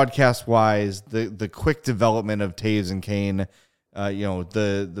 Broadcast-wise, the quick development of Taves and Kane,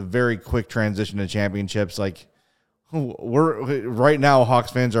 the very quick transition to championships. Like, we're right now,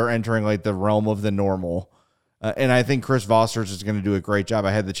 Hawks fans are entering like the realm of the normal. And I think Chris Foster's is going to do a great job.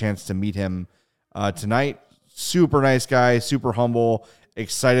 I had the chance to meet him tonight. Super nice guy, super humble,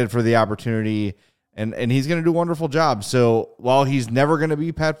 excited for the opportunity, and he's going to do a wonderful job. So while he's never going to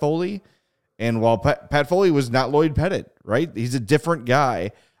be Pat Foley, and while Pat Foley was not Lloyd Pettit, right? He's a different guy.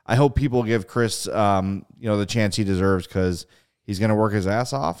 I hope people give Chris, the chance he deserves, because he's going to work his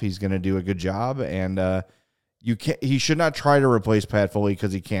ass off. He's going to do a good job, and he should not try to replace Pat Foley,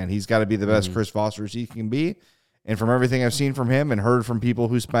 because he can't. He's got to be the best Chris Foster he can be. And from everything I've seen from him and heard from people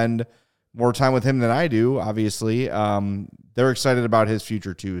who spend more time with him than I do, obviously, they're excited about his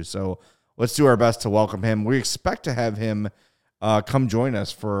future too. So let's do our best to welcome him. We expect to have him come join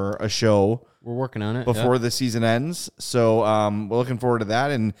us for a show. We're working on it before the season ends. So we're looking forward to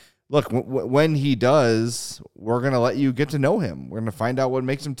that. And look, when he does, we're going to let you get to know him. We're going to find out what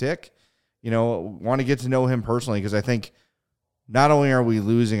makes him tick. Want to get to know him personally, because I think not only are we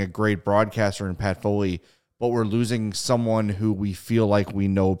losing a great broadcaster in Pat Foley, but we're losing someone who we feel like we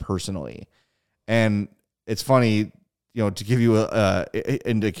know personally. And it's funny, to give you a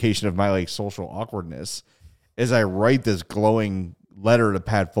indication of my social awkwardness, as I write this glowing letter to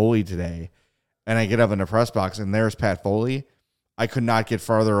Pat Foley today, and I get up in the press box and there's Pat Foley, I could not get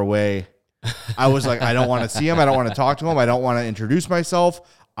farther away. I was like, I don't want to see him. I don't want to talk to him. I don't want to introduce myself.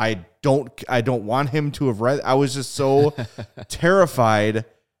 I don't want him to have read. I was just so terrified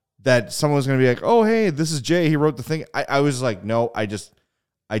that someone was going to be like, oh, hey, this is Jay. He wrote the thing. I was like, no, I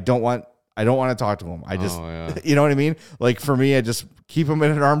don't want I don't want to talk to him. I just, Oh, yeah. you know what I mean? Like for me, I just keep him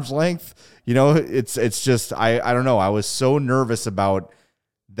at an arm's length. You know, it's just, I don't know. I was so nervous about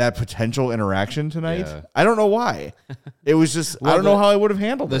that potential interaction tonight. Yeah. I don't know why. It was just, I don't know how I would have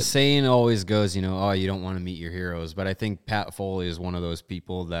handled The it. saying always goes, you know, oh, you don't want to meet your heroes. But I think Pat Foley is one of those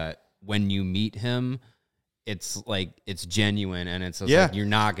people that when you meet him, it's like it's genuine and it's Yeah. like you're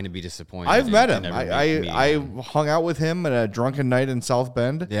not going to be disappointed. I've met him. in every meeting. I hung out with him at a drunken night in South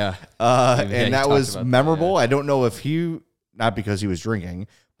Bend. Yeah. And you that talked was about that, memorable. yeah. I don't know if not because he was drinking,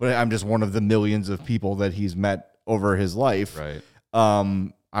 but I'm just one of the millions of people that he's met over his life. Right.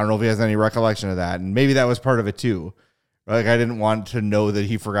 I don't know if he has any recollection of that, and maybe that was part of it too. Like I didn't want to know that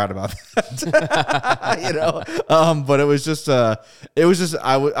he forgot about that, you know. But it was just,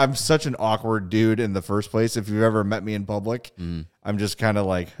 I'm such an awkward dude in the first place. If you've ever met me in public, I'm just kind of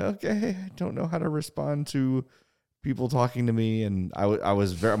like, okay, I don't know how to respond to people talking to me, and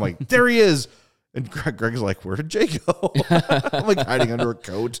I'm like, there he is, and Greg's like, where did Jay go? I'm like hiding under a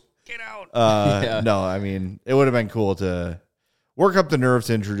coat. Get out. Yeah. No, I mean, it would have been cool to work up the nerve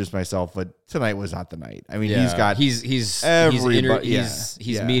to introduce myself, but tonight was not the night. I mean, he's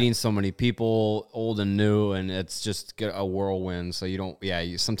meeting so many people, old and new, and it's just a whirlwind. So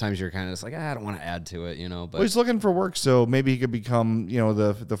sometimes you're kind of just like, I don't want to add to it, you know. But he's looking for work, so maybe he could become, you know,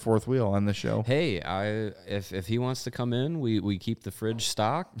 the fourth wheel on the show. Hey, if he wants to come in, we keep the fridge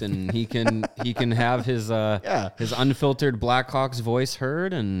stocked, and he can have his unfiltered Blackhawks voice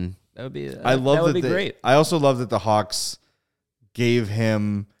heard, and that would be great. I also love that the Hawks gave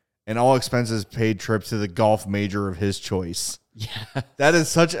him an all-expenses paid trip to the golf major of his choice. Yeah. That is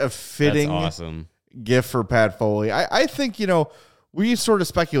such a fitting awesome gift for Pat Foley. I think, you know, we sort of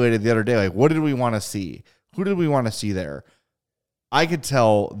speculated the other day, like, what did we want to see? Who did we want to see there? I could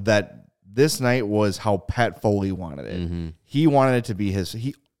tell that this night was how Pat Foley wanted it. Mm-hmm. He wanted it to be his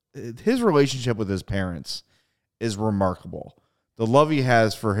relationship with his parents is remarkable. The love he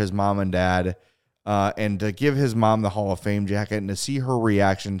has for his mom and dad, and to give his mom the Hall of Fame jacket and to see her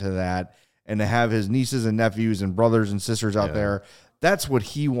reaction to that and to have his nieces and nephews and brothers and sisters out there, that's what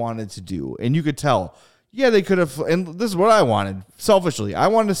he wanted to do. And you could tell, they could have, and this is what I wanted, selfishly. I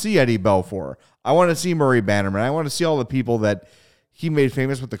wanted to see Eddie Belfour. I wanted to see Murray Bannerman. I wanted to see all the people that he made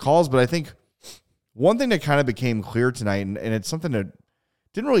famous with the calls. But I think one thing that kind of became clear tonight, and it's something that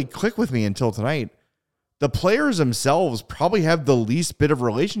didn't really click with me until tonight, the players themselves probably have the least bit of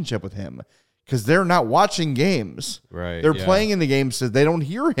relationship with him, because they're not watching games. Right. They're playing in the games, so they don't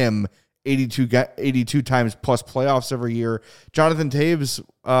hear him 82 times plus playoffs every year. Jonathan Taves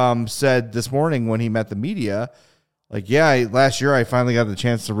said this morning when he met the media, like, last year I finally got the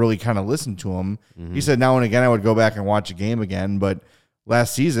chance to really kind of listen to him. Mm-hmm. He said now and again I would go back and watch a game again, but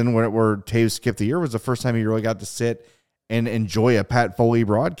last season where Taves skipped the year was the first time he really got to sit and enjoy a Pat Foley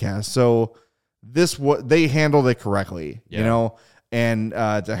broadcast. So they handled it correctly, you know? And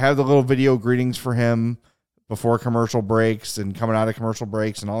to have the little video greetings for him before commercial breaks and coming out of commercial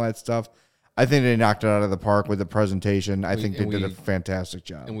breaks and all that stuff, I think they knocked it out of the park with the presentation. I think they did a fantastic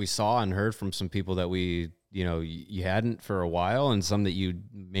job. And we saw and heard from some people that you hadn't for a while, and some that you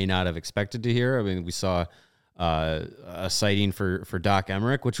may not have expected to hear. I mean, we saw a sighting for Doc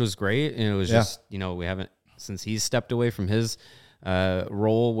Emmerich, which was great. And it was just, we haven't, since he's stepped away from his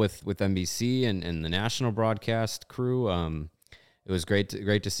role with NBC and the national broadcast crew. It was great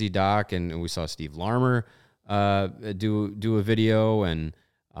to see Doc, and we saw Steve Larmer do a video, and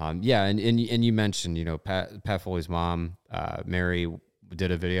and you mentioned Pat Foley's mom, Mary,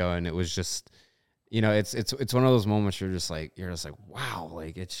 did a video, and it was just it's one of those moments you're just like wow,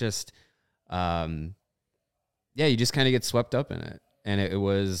 like it's just you just kind of get swept up in it, and it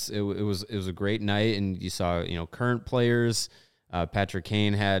was a great night, and you saw current players. Patrick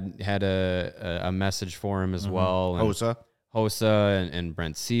Kane had a message for him as well. And Hossa and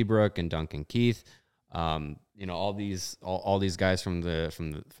Brent Seabrook and Duncan Keith, all these guys from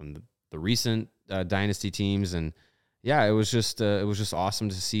the recent dynasty teams, and it was just awesome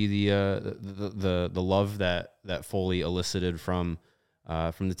to see the love that Foley elicited from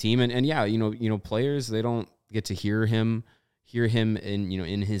the team, and players, they don't get to hear him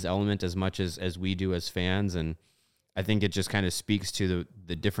in his element as much as we do as fans, and I think it just kind of speaks to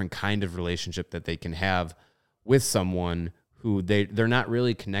the different kind of relationship that they can have with someone who they're not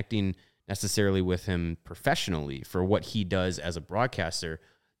really connecting necessarily with him professionally for what he does as a broadcaster.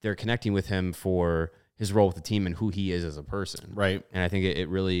 They're connecting with him for his role with the team and who he is as a person. Right. And I think it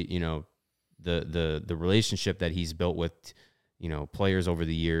really, the relationship that he's built with, players over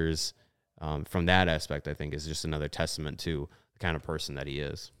the years, from that aspect, I think is just another testament to the kind of person that he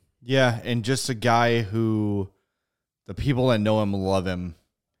is. Yeah. And just a guy who the people that know him love him.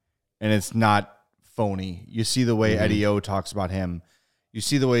 and it's not phony. You see the way Eddie O talks about him. You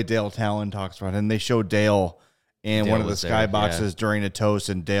see the way Dale Talon talks about him. They show Dale in one of the skyboxes during a toast,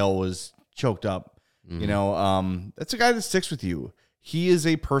 and Dale was choked up. You know, that's a guy that sticks with you. He is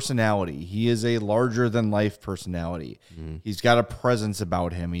a personality. He is a larger than life personality. He's got a presence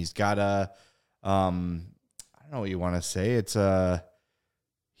about him. He's got a, I don't know what you want to say. It's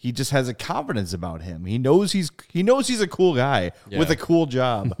he just has a confidence about him. He knows he's a cool guy with a cool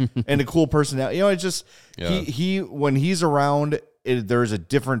job and a cool personality. You know, it's just he when he's around, there's a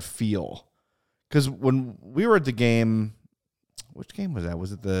different feel. Because when we were at the game, which game was that?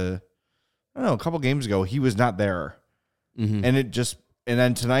 Was it I don't know, a couple games ago, he was not there. And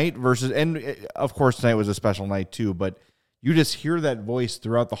then tonight of course tonight was a special night too, but you just hear that voice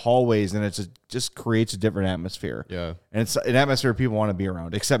throughout the hallways, and it just creates a different atmosphere. Yeah. And it's an atmosphere people want to be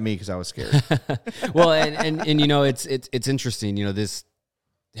around, except me, because I was scared. Well, and you know, it's interesting, you know, this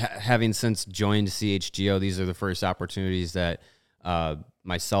having since joined CHGO, these are the first opportunities that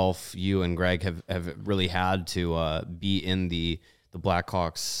myself, you, and Greg have really had to be in the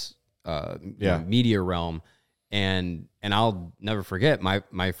Blackhawks media realm. And I'll never forget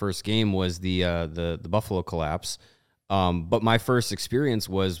my first game was the Buffalo collapse. But my first experience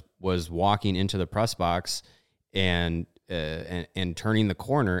was walking into the press box and turning the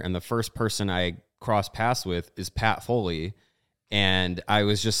corner, and the first person I crossed paths with is Pat Foley, and I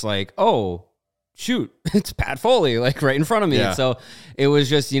was just like, oh shoot, it's Pat Foley, like right in front of me. And so it was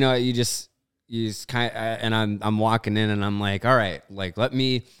just, you know, you just kind of, and I'm walking in, and I'm like, all right, like let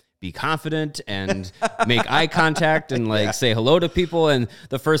me be confident and make eye contact and like say hello to people. And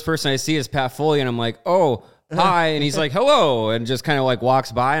the first person I see is Pat Foley, and I'm like, oh, hi. And he's like, hello, and just kind of like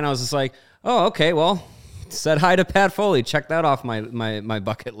walks by. And I was just like, oh, okay, well, said hi to Pat Foley. Check that off my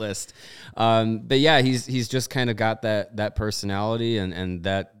bucket list. But yeah, he's just kind of got that personality and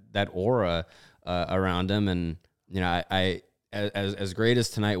that aura around him. And, you know, I as great as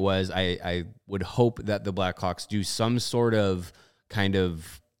tonight was, I would hope that the Blackhawks do some sort of kind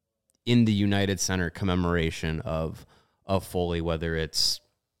of in the United Center commemoration of Foley, whether it's,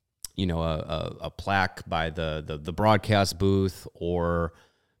 you know, a plaque by the broadcast booth, or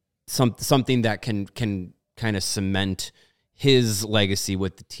something that can kind of cement his legacy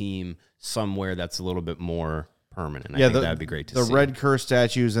with the team somewhere that's a little bit more permanent. I think that'd be great to see. The Red Kerr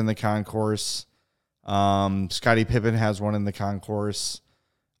statues in the concourse. Scottie Pippen has one in the concourse.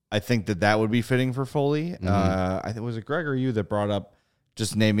 I think that would be fitting for Foley. I think, was it Greg or you that brought up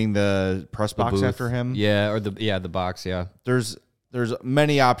just naming the press box booth after him? Yeah, or the box, yeah. There's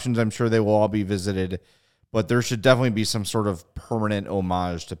many options. I'm sure they will all be visited, but there should definitely be some sort of permanent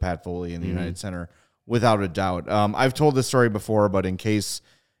homage to Pat Foley in the United Center, without a doubt. I've told this story before, but in case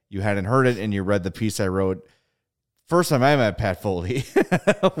you hadn't heard it and you read the piece I wrote, first time I met Pat Foley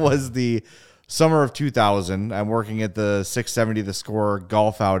was the summer of 2000. I'm working at the 670 The Score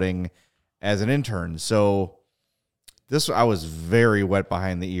golf outing as an intern. So I was very wet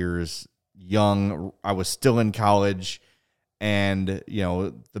behind the ears, young. I was still in college, and, you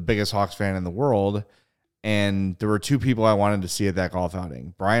know, the biggest Hawks fan in the world. And there were two people I wanted to see at that golf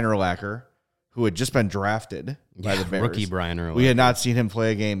outing. Brian Urlacher, who had just been drafted by the Bears. Rookie Brian Urlacher. We had not seen him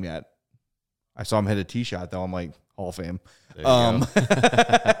play a game yet. I saw him hit a tee shot, though. I'm like, Hall of Fame. And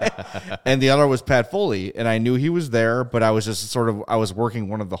the other was Pat Foley, and I knew he was there, but I was just I was working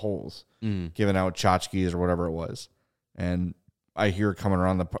one of the holes, giving out tchotchkes or whatever it was. And I hear coming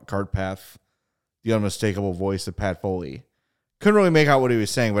around the cart path the unmistakable voice of Pat Foley. Couldn't really make out what he was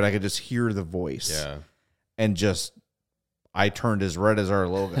saying, but I could just hear the voice. Yeah. And I turned as red as our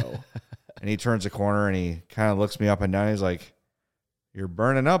logo. And he turns the corner, and he kind of looks me up and down. He's like, "You're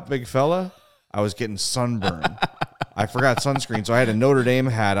burning up, big fella." I was getting sunburned. I forgot sunscreen, so I had a Notre Dame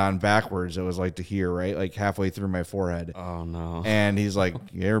hat on backwards. It was like to here, right? Like halfway through my forehead. Oh, no. And he's like,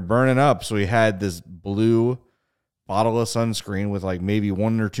 "You're burning up." So he had this blue bottle of sunscreen with like maybe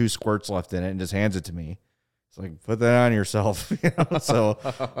 1 or 2 squirts left in it, and just hands it to me. It's like, "Put that on yourself." You know? So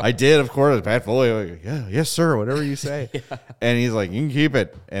I did, of course. Pat Foley, like, "Yeah, yes, sir, whatever you say." And he's like, "You can keep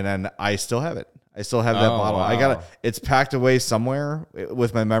it." And then I still have it. I still have that bottle. Wow. I got it. It's packed away somewhere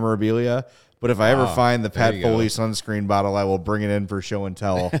with my memorabilia. But if I ever find the Pat Foley sunscreen bottle, I will bring it in for show and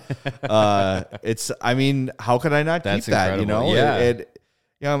tell. I mean, how could I not keep that? Incredible.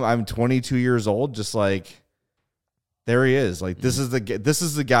 You know, I'm 22 years old. Just like, there he is. Like, this is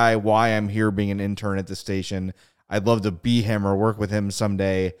the guy why I'm here being an intern at the station. I'd love to be him or work with him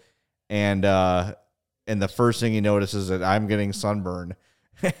someday. And the first thing he notices is that I'm getting sunburn.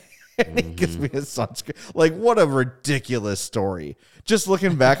 And he gives me a sunscreen. Like, what a ridiculous story. Just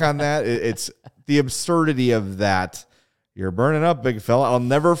looking back on that, it's the absurdity of that You're burning up, big fella. I'll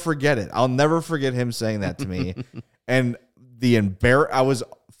never forget it. I'll never forget him saying that to me. And I was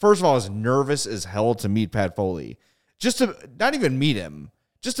nervous as hell to meet Pat Foley. Just to not even meet him,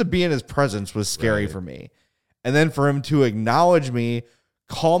 just to be in his presence was scary for me. And then for him to acknowledge me,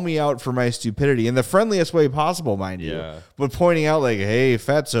 call me out for my stupidity in the friendliest way possible, mind you. But pointing out like, hey,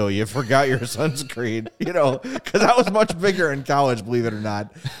 Fatso, you forgot your sunscreen, because I was much bigger in college, believe it or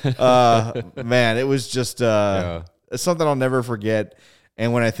not. Man, it was just something I'll never forget.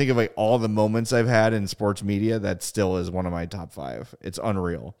 And when I think of like all the moments I've had in sports media, that still is one of my top 5. It's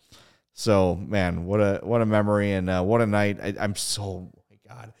unreal. So, man, what a memory and what a night. I'm so,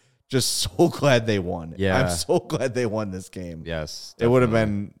 just so glad they won. Yeah. I'm so glad they won this game. Yes. Definitely. It would have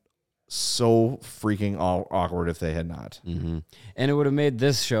been so freaking awkward if they had not. Mm-hmm. And it would have made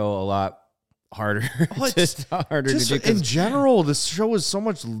this show a lot harder. Just to do. In general, this show is so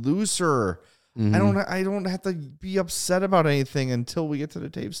much looser. Mm-hmm. I don't have to be upset about anything until we get to the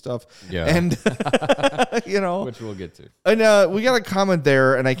tape stuff. Yeah. And which we'll get to. And we got a comment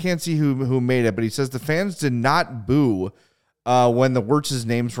there, and I can't see who made it, but he says the fans did not boo when the Wirtz'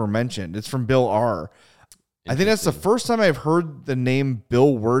 names were mentioned. It's from Bill R. I think that's the first time I've heard the name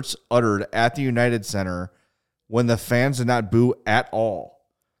Bill Wirtz uttered at the United Center when the fans did not boo at all.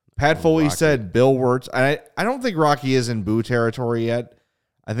 Pat Foley said Bill Wirtz. I don't think Rocky is in boo territory yet.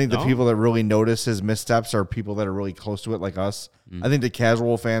 I think the people that really notice his missteps are people that are really close to it, like us. I think the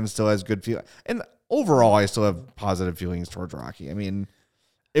casual fan still has good feeling. And overall, I still have positive feelings towards Rocky. I mean,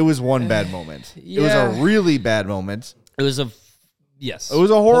 it was one bad moment. It was a really bad moment. It was It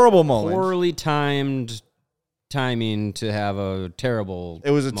was a horrible moment. Poorly timing to have a terrible.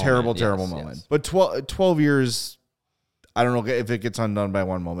 It was a terrible moment. Yes. But 12 years, I don't know if it gets undone by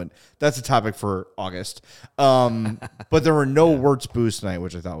one moment. That's a topic for August. But there were no Wirtz boos tonight,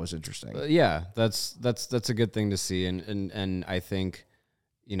 which I thought was interesting. That's a good thing to see, and I think,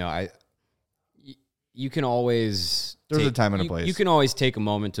 you can always there's a time and a place. You can always take a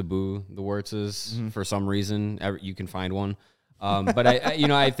moment to boo the Wirtzes for some reason. You can find one. But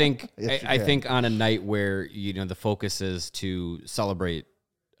I think yes, I think on a night where the focus is to celebrate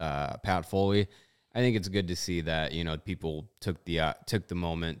Pat Foley, I think it's good to see that people took the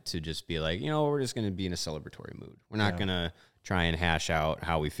moment to just be like, we're just going to be in a celebratory mood. We're not going to try and hash out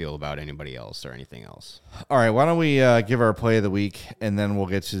how we feel about anybody else or anything else. All right, why don't we give our play of the week, and then we'll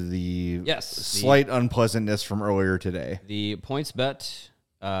get to the slight unpleasantness from earlier today. The PointsBet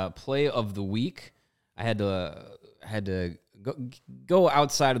play of the week. I had to go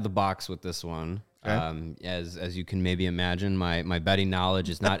outside of the box with this one. Okay. As you can maybe imagine, my betting knowledge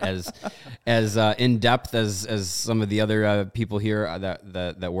is not as in depth as some of the other people here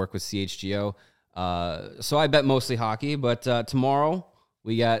that work with CHGO. So I bet mostly hockey, but tomorrow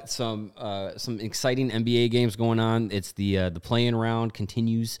we got some exciting NBA games going on. It's the play-in round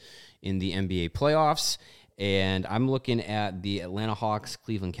continues in the NBA playoffs, and I'm looking at the Atlanta Hawks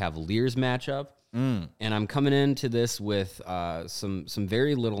Cleveland Cavaliers matchup. And I'm coming into this with some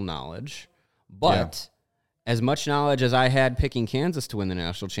very little knowledge, but as much knowledge as I had picking Kansas to win the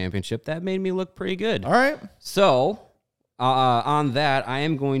national championship, that made me look pretty good. All right. So on that, I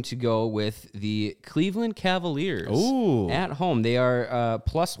am going to go with the Cleveland Cavaliers at home. They are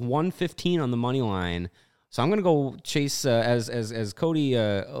plus 115 on the money line. So I'm going to go chase, as Cody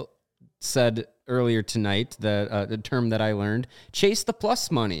said earlier tonight, the term that I learned, chase the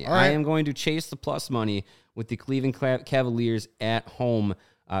plus money. Right. I am going to chase the plus money with the Cleveland Cavaliers at home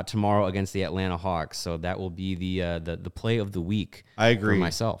tomorrow against the Atlanta Hawks. So that will be the play of the week. I agree. For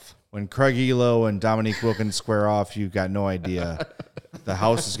myself. When Craig Elo and Dominique Wilkins square off, you've got no idea. The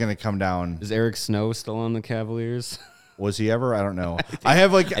house is going to come down. Is Eric Snow still on the Cavaliers? Was he ever? I don't know.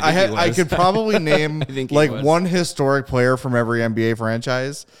 I could probably name one historic player from every NBA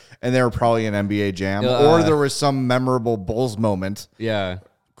franchise, and they were probably an NBA Jam, or there was some memorable Bulls moment. Yeah,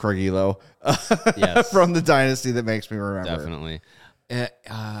 Craig Elo, from the dynasty that makes me remember. Definitely.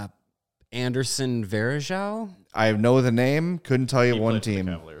 Anderson Varejao? I know the name. Couldn't tell you one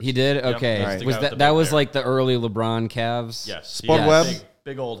team. He did. Okay, yep. Right. Was that was like the early LeBron Cavs? Yes. Spud Webb,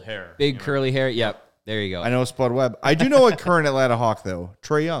 big old hair, big curly hair. Yep. There you go. I know Spud Webb. I do know a current Atlanta Hawk, though.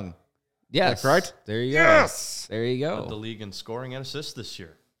 Trae Young. Yes. Is that correct? There you go. Yes. There you go. Led the league in scoring and assists this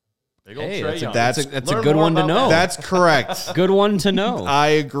year. Big old Hey, Trae Young. that's a good one to know. That's correct. Good one to know. I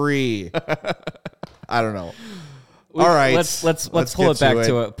agree. I don't know. All right. Let's pull it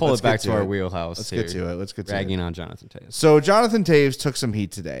back to our wheelhouse. Let's get to it. Let's get to ragging on Jonathan Toews. So Jonathan Toews took some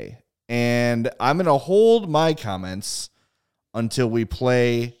heat today, and I'm going to hold my comments until we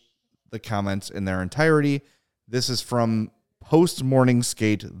play the comments in their entirety. This is from post morning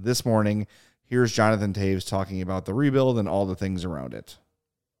skate this morning. Here's Jonathan Toews talking about the rebuild and all the things around it.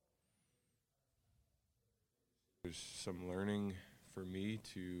 There's some learning for me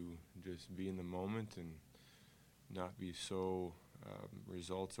to just be in the moment and not be so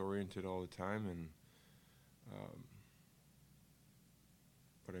results oriented all the time. And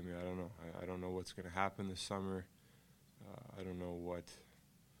but I mean, I don't know. I don't know what's going to happen this summer. I don't know what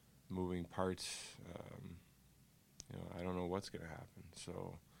moving parts. I don't know what's going to happen.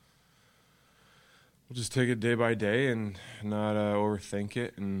 So we'll just take it day by day and not overthink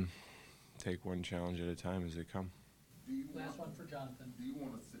it and take one challenge at a time as they come. Last one for Jonathan. Do you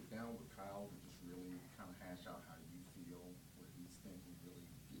want to sit down with Kyle to just really kind of hash out how you feel, what he's thinking, really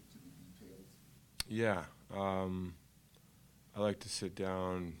get to the details? Yeah. I like to sit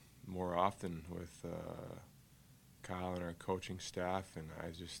down more often with Kyle and our coaching staff, and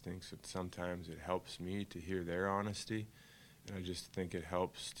I just think that sometimes it helps me to hear their honesty, and I just think it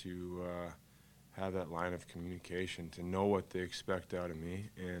helps to have that line of communication, to know what they expect out of me,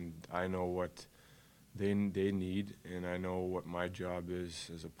 and I know what they need, and I know what my job is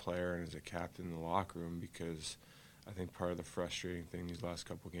as a player and as a captain in the locker room, because I think part of the frustrating thing these last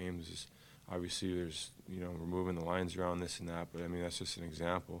couple of games is obviously there's, we're moving the lines around this and that, but I mean, that's just an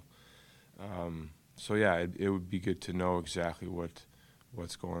example. So yeah, it would be good to know exactly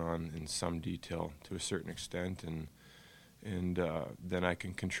what's going on in some detail to a certain extent, and then I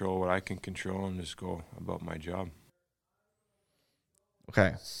can control what I can control and just go about my job.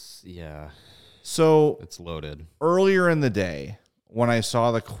 Okay. Yeah. So It's loaded. earlier in the day, when I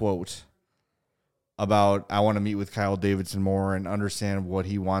saw the quote about I want to meet with Kyle Davidson more and understand what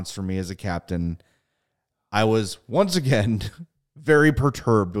he wants from me as a captain, I was once again very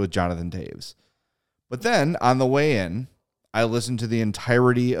perturbed with Jonathan Toews. But then on the way in, I listened to the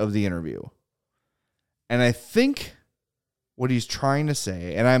entirety of the interview. And I think what he's trying to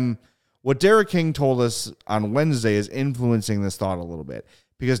say, and what Derek King told us on Wednesday is influencing this thought a little bit,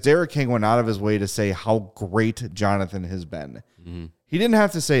 because Derek King went out of his way to say how great Jonathan has been. Mm-hmm. He didn't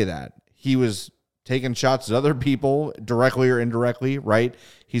have to say that. He was taking shots at other people directly or indirectly, right?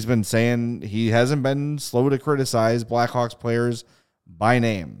 He's been saying he hasn't been slow to criticize Blackhawks players by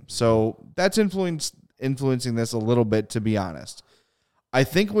name. So that's influencing this a little bit, to be honest. I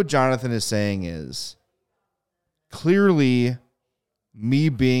think what Jonathan is saying is clearly me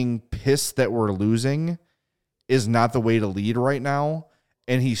being pissed that we're losing is not the way to lead right now.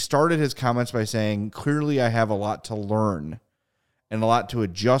 And he started his comments by saying, clearly I have a lot to learn and a lot to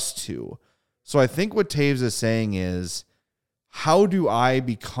adjust to. So I think what Toews is saying is, how do I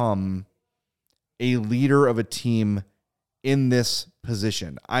become a leader of a team in this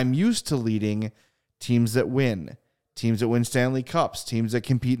position? I'm used to leading teams that win Stanley Cups, teams that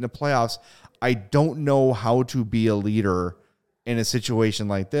compete in the playoffs. I don't know how to be a leader in a situation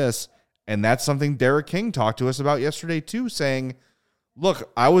like this. And that's something Derek King talked to us about yesterday too, saying,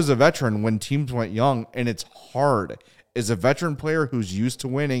 look, I was a veteran when teams went young, and it's hard. As a veteran player who's used to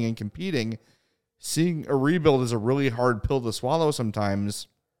winning and competing, seeing a rebuild is a really hard pill to swallow sometimes.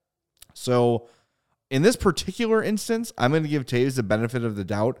 So in this particular instance, I'm going to give Toews the benefit of the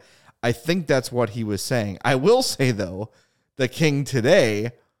doubt. I think that's what he was saying. I will say, though, the King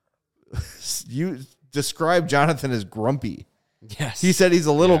today, you described Jonathan as grumpy. Yes. He said he's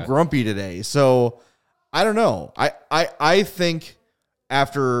a little grumpy today. So I don't know. I think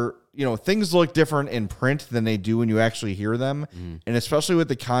after, things look different in print than they do when you actually hear them. And especially with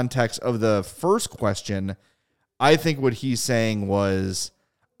the context of the first question, I think what he's saying was,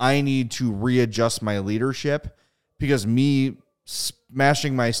 I need to readjust my leadership, because me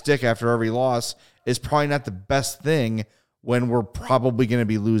smashing my stick after every loss is probably not the best thing when we're probably going to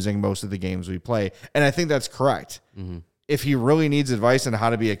be losing most of the games we play. And I think that's correct. Mm-hmm. If he really needs advice on how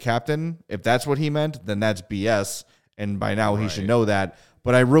to be a captain, if that's what he meant, then that's BS. And by now he should know that.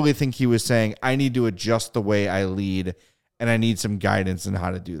 But I really think he was saying, I need to adjust the way I lead, and I need some guidance on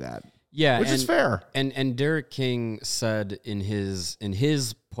how to do that. Yeah, which is fair. And Derek King said in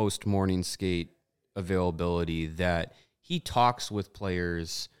his post-morning skate availability that he talks with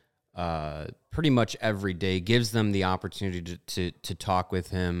players pretty much every day, gives them the opportunity to talk with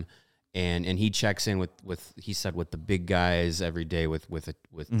him, and he checks in with he said with the big guys every day, with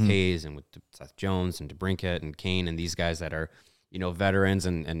Toews and with Seth Jones and DeBrincat and Kane and these guys that are veterans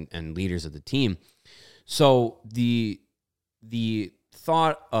and leaders of the team. So the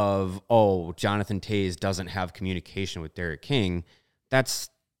thought of, Jonathan Toews doesn't have communication with Derek King, that's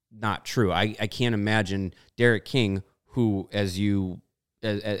not true. I can't imagine Derek King, who as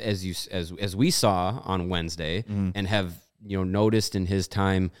we saw on Wednesday and have noticed in his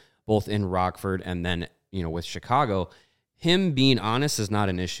time both in Rockford and then with Chicago, him being honest is not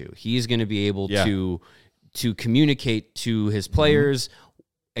an issue. He's going to be able Yeah. to communicate to his players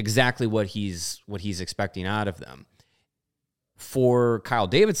exactly what he's expecting out of them. For Kyle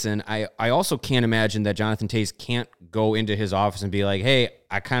Davidson, I also can't imagine that Jonathan Toews can't go into his office and be like, hey,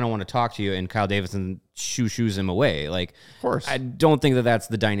 I kind of want to talk to you, and Kyle Davidson shoos him away. Like, Of course. I don't think that that's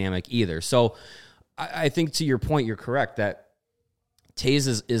the dynamic either. So I think to your point, you're correct that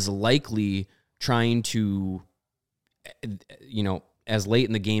Toews is likely trying to, as late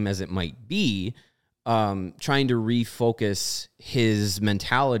in the game as it might be, trying to refocus his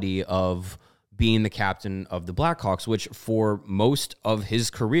mentality of being the captain of the Blackhawks, which for most of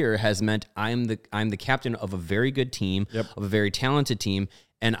his career has meant I'm the captain of a very good team, of a very talented team,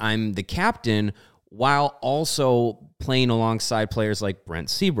 and I'm the captain while also playing alongside players like Brent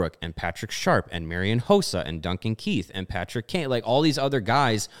Seabrook and Patrick Sharp and Marian Hossa and Duncan Keith and Patrick Kane, like all these other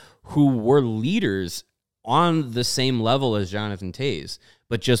guys who were leaders on the same level as Jonathan Toews,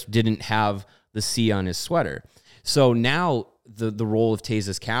 but just didn't have the C on his sweater. So now the role of Toews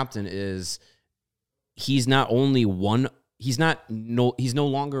as captain is he's no longer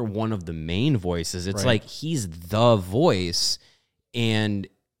one of the main voices. It's like he's the voice, and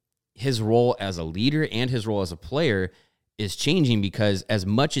his role as a leader and his role as a player is changing because as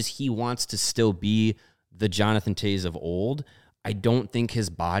much as he wants to still be the Jonathan Toews of old, I don't think his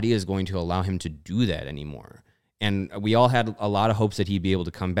body is going to allow him to do that anymore. And we all had a lot of hopes that he'd be able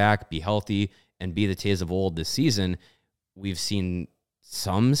to come back, be healthy, and be the Toews of old this season. We've seen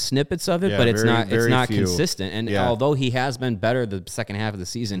some snippets of it, but it's not few. consistent. And although he has been better the second half of the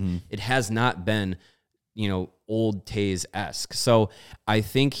season, it has not been, old Toews-esque. So I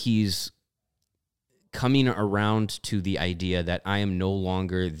think he's coming around to the idea that I am no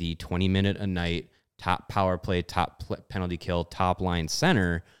longer the 20-minute a night top power play, top penalty kill, top line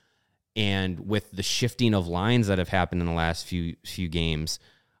center. And with the shifting of lines that have happened in the last few games,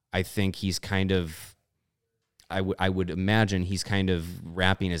 I think he's kind of, I would imagine he's kind of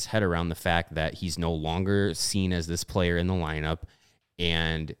wrapping his head around the fact that he's no longer seen as this player in the lineup.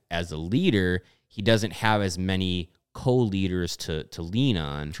 And as a leader, he doesn't have as many co-leaders to lean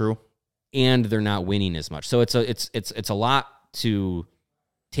on. True. And they're not winning as much. So it's a lot to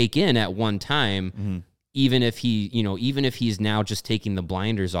take in at one time, even if he's now just taking the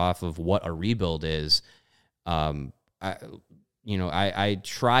blinders off of what a rebuild is. I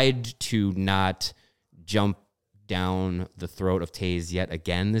tried to not jump down the throat of Toews yet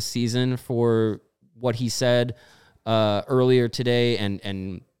again this season for what he said earlier today,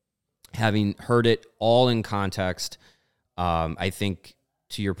 and having heard it all in context, I think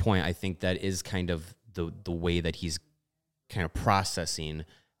to your point, I think that is kind of the way that he's kind of processing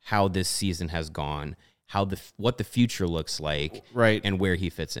how this season has gone, what the future looks like, right, and where he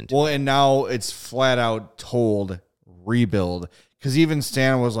fits into. Well, and now it's flat out told rebuild, because even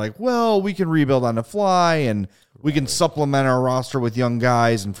Stan was like, well, we can rebuild on the fly and we can supplement our roster with young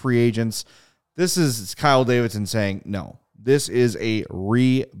guys and free agents. This is Kyle Davidson saying, no, this is a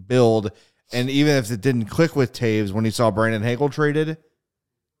rebuild. And even if it didn't click with Toews when he saw Brandon Hagel traded,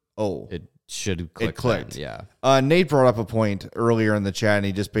 it should click. It clicked. Then, yeah. Nate brought up a point earlier in the chat, and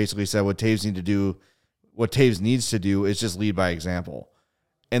he just basically said what Toews needs to do is just lead by example.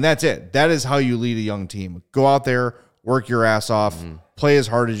 And that's it. That is how you lead a young team. Go out there, work your ass off, play as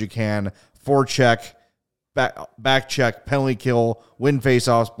hard as you can, forecheck, back check, penalty kill, win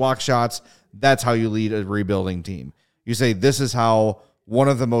faceoffs, block shots. That's how you lead a rebuilding team. You say, this is how one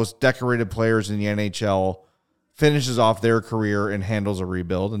of the most decorated players in the NHL finishes off their career and handles a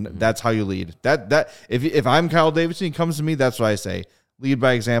rebuild, and that's how you lead. That if I'm Kyle Davidson, he comes to me, that's what I say. Lead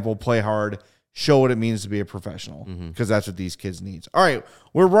by example, play hard, show what it means to be a professional, because that's what these kids need. All right,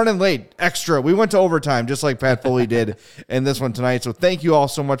 we're running late. Extra. We went to overtime, just like Pat Foley did in this one tonight. So thank you all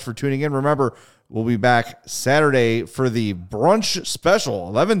so much for tuning in. Remember, we'll be back Saturday for the brunch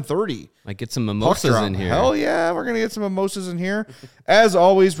special, 11:30. Might get some mimosas in here. Hell yeah, we're going to get some mimosas in here. As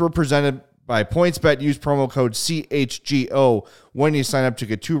always, we're presented by PointsBet. Use promo code CHGO when you sign up to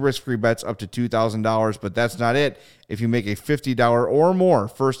get 2 risk-free bets up to $2,000. But that's not it. If you make a $50 or more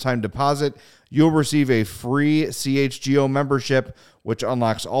first-time deposit, you'll receive a free CHGO membership, which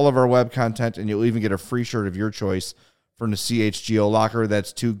unlocks all of our web content, and you'll even get a free shirt of your choice from the CHGO locker.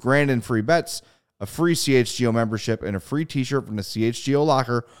 That's $2,000 in free bets, a free CHGO membership, and a free t-shirt from the CHGO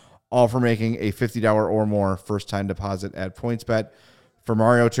locker, all for making a $50 or more first-time deposit at PointsBet. For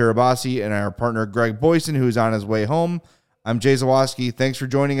Mario Terabasi and our partner Greg Boyson, who's on his way home, I'm Jay Zawoski. Thanks for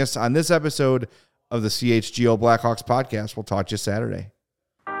joining us on this episode of the CHGO Blackhawks podcast. We'll talk to you Saturday.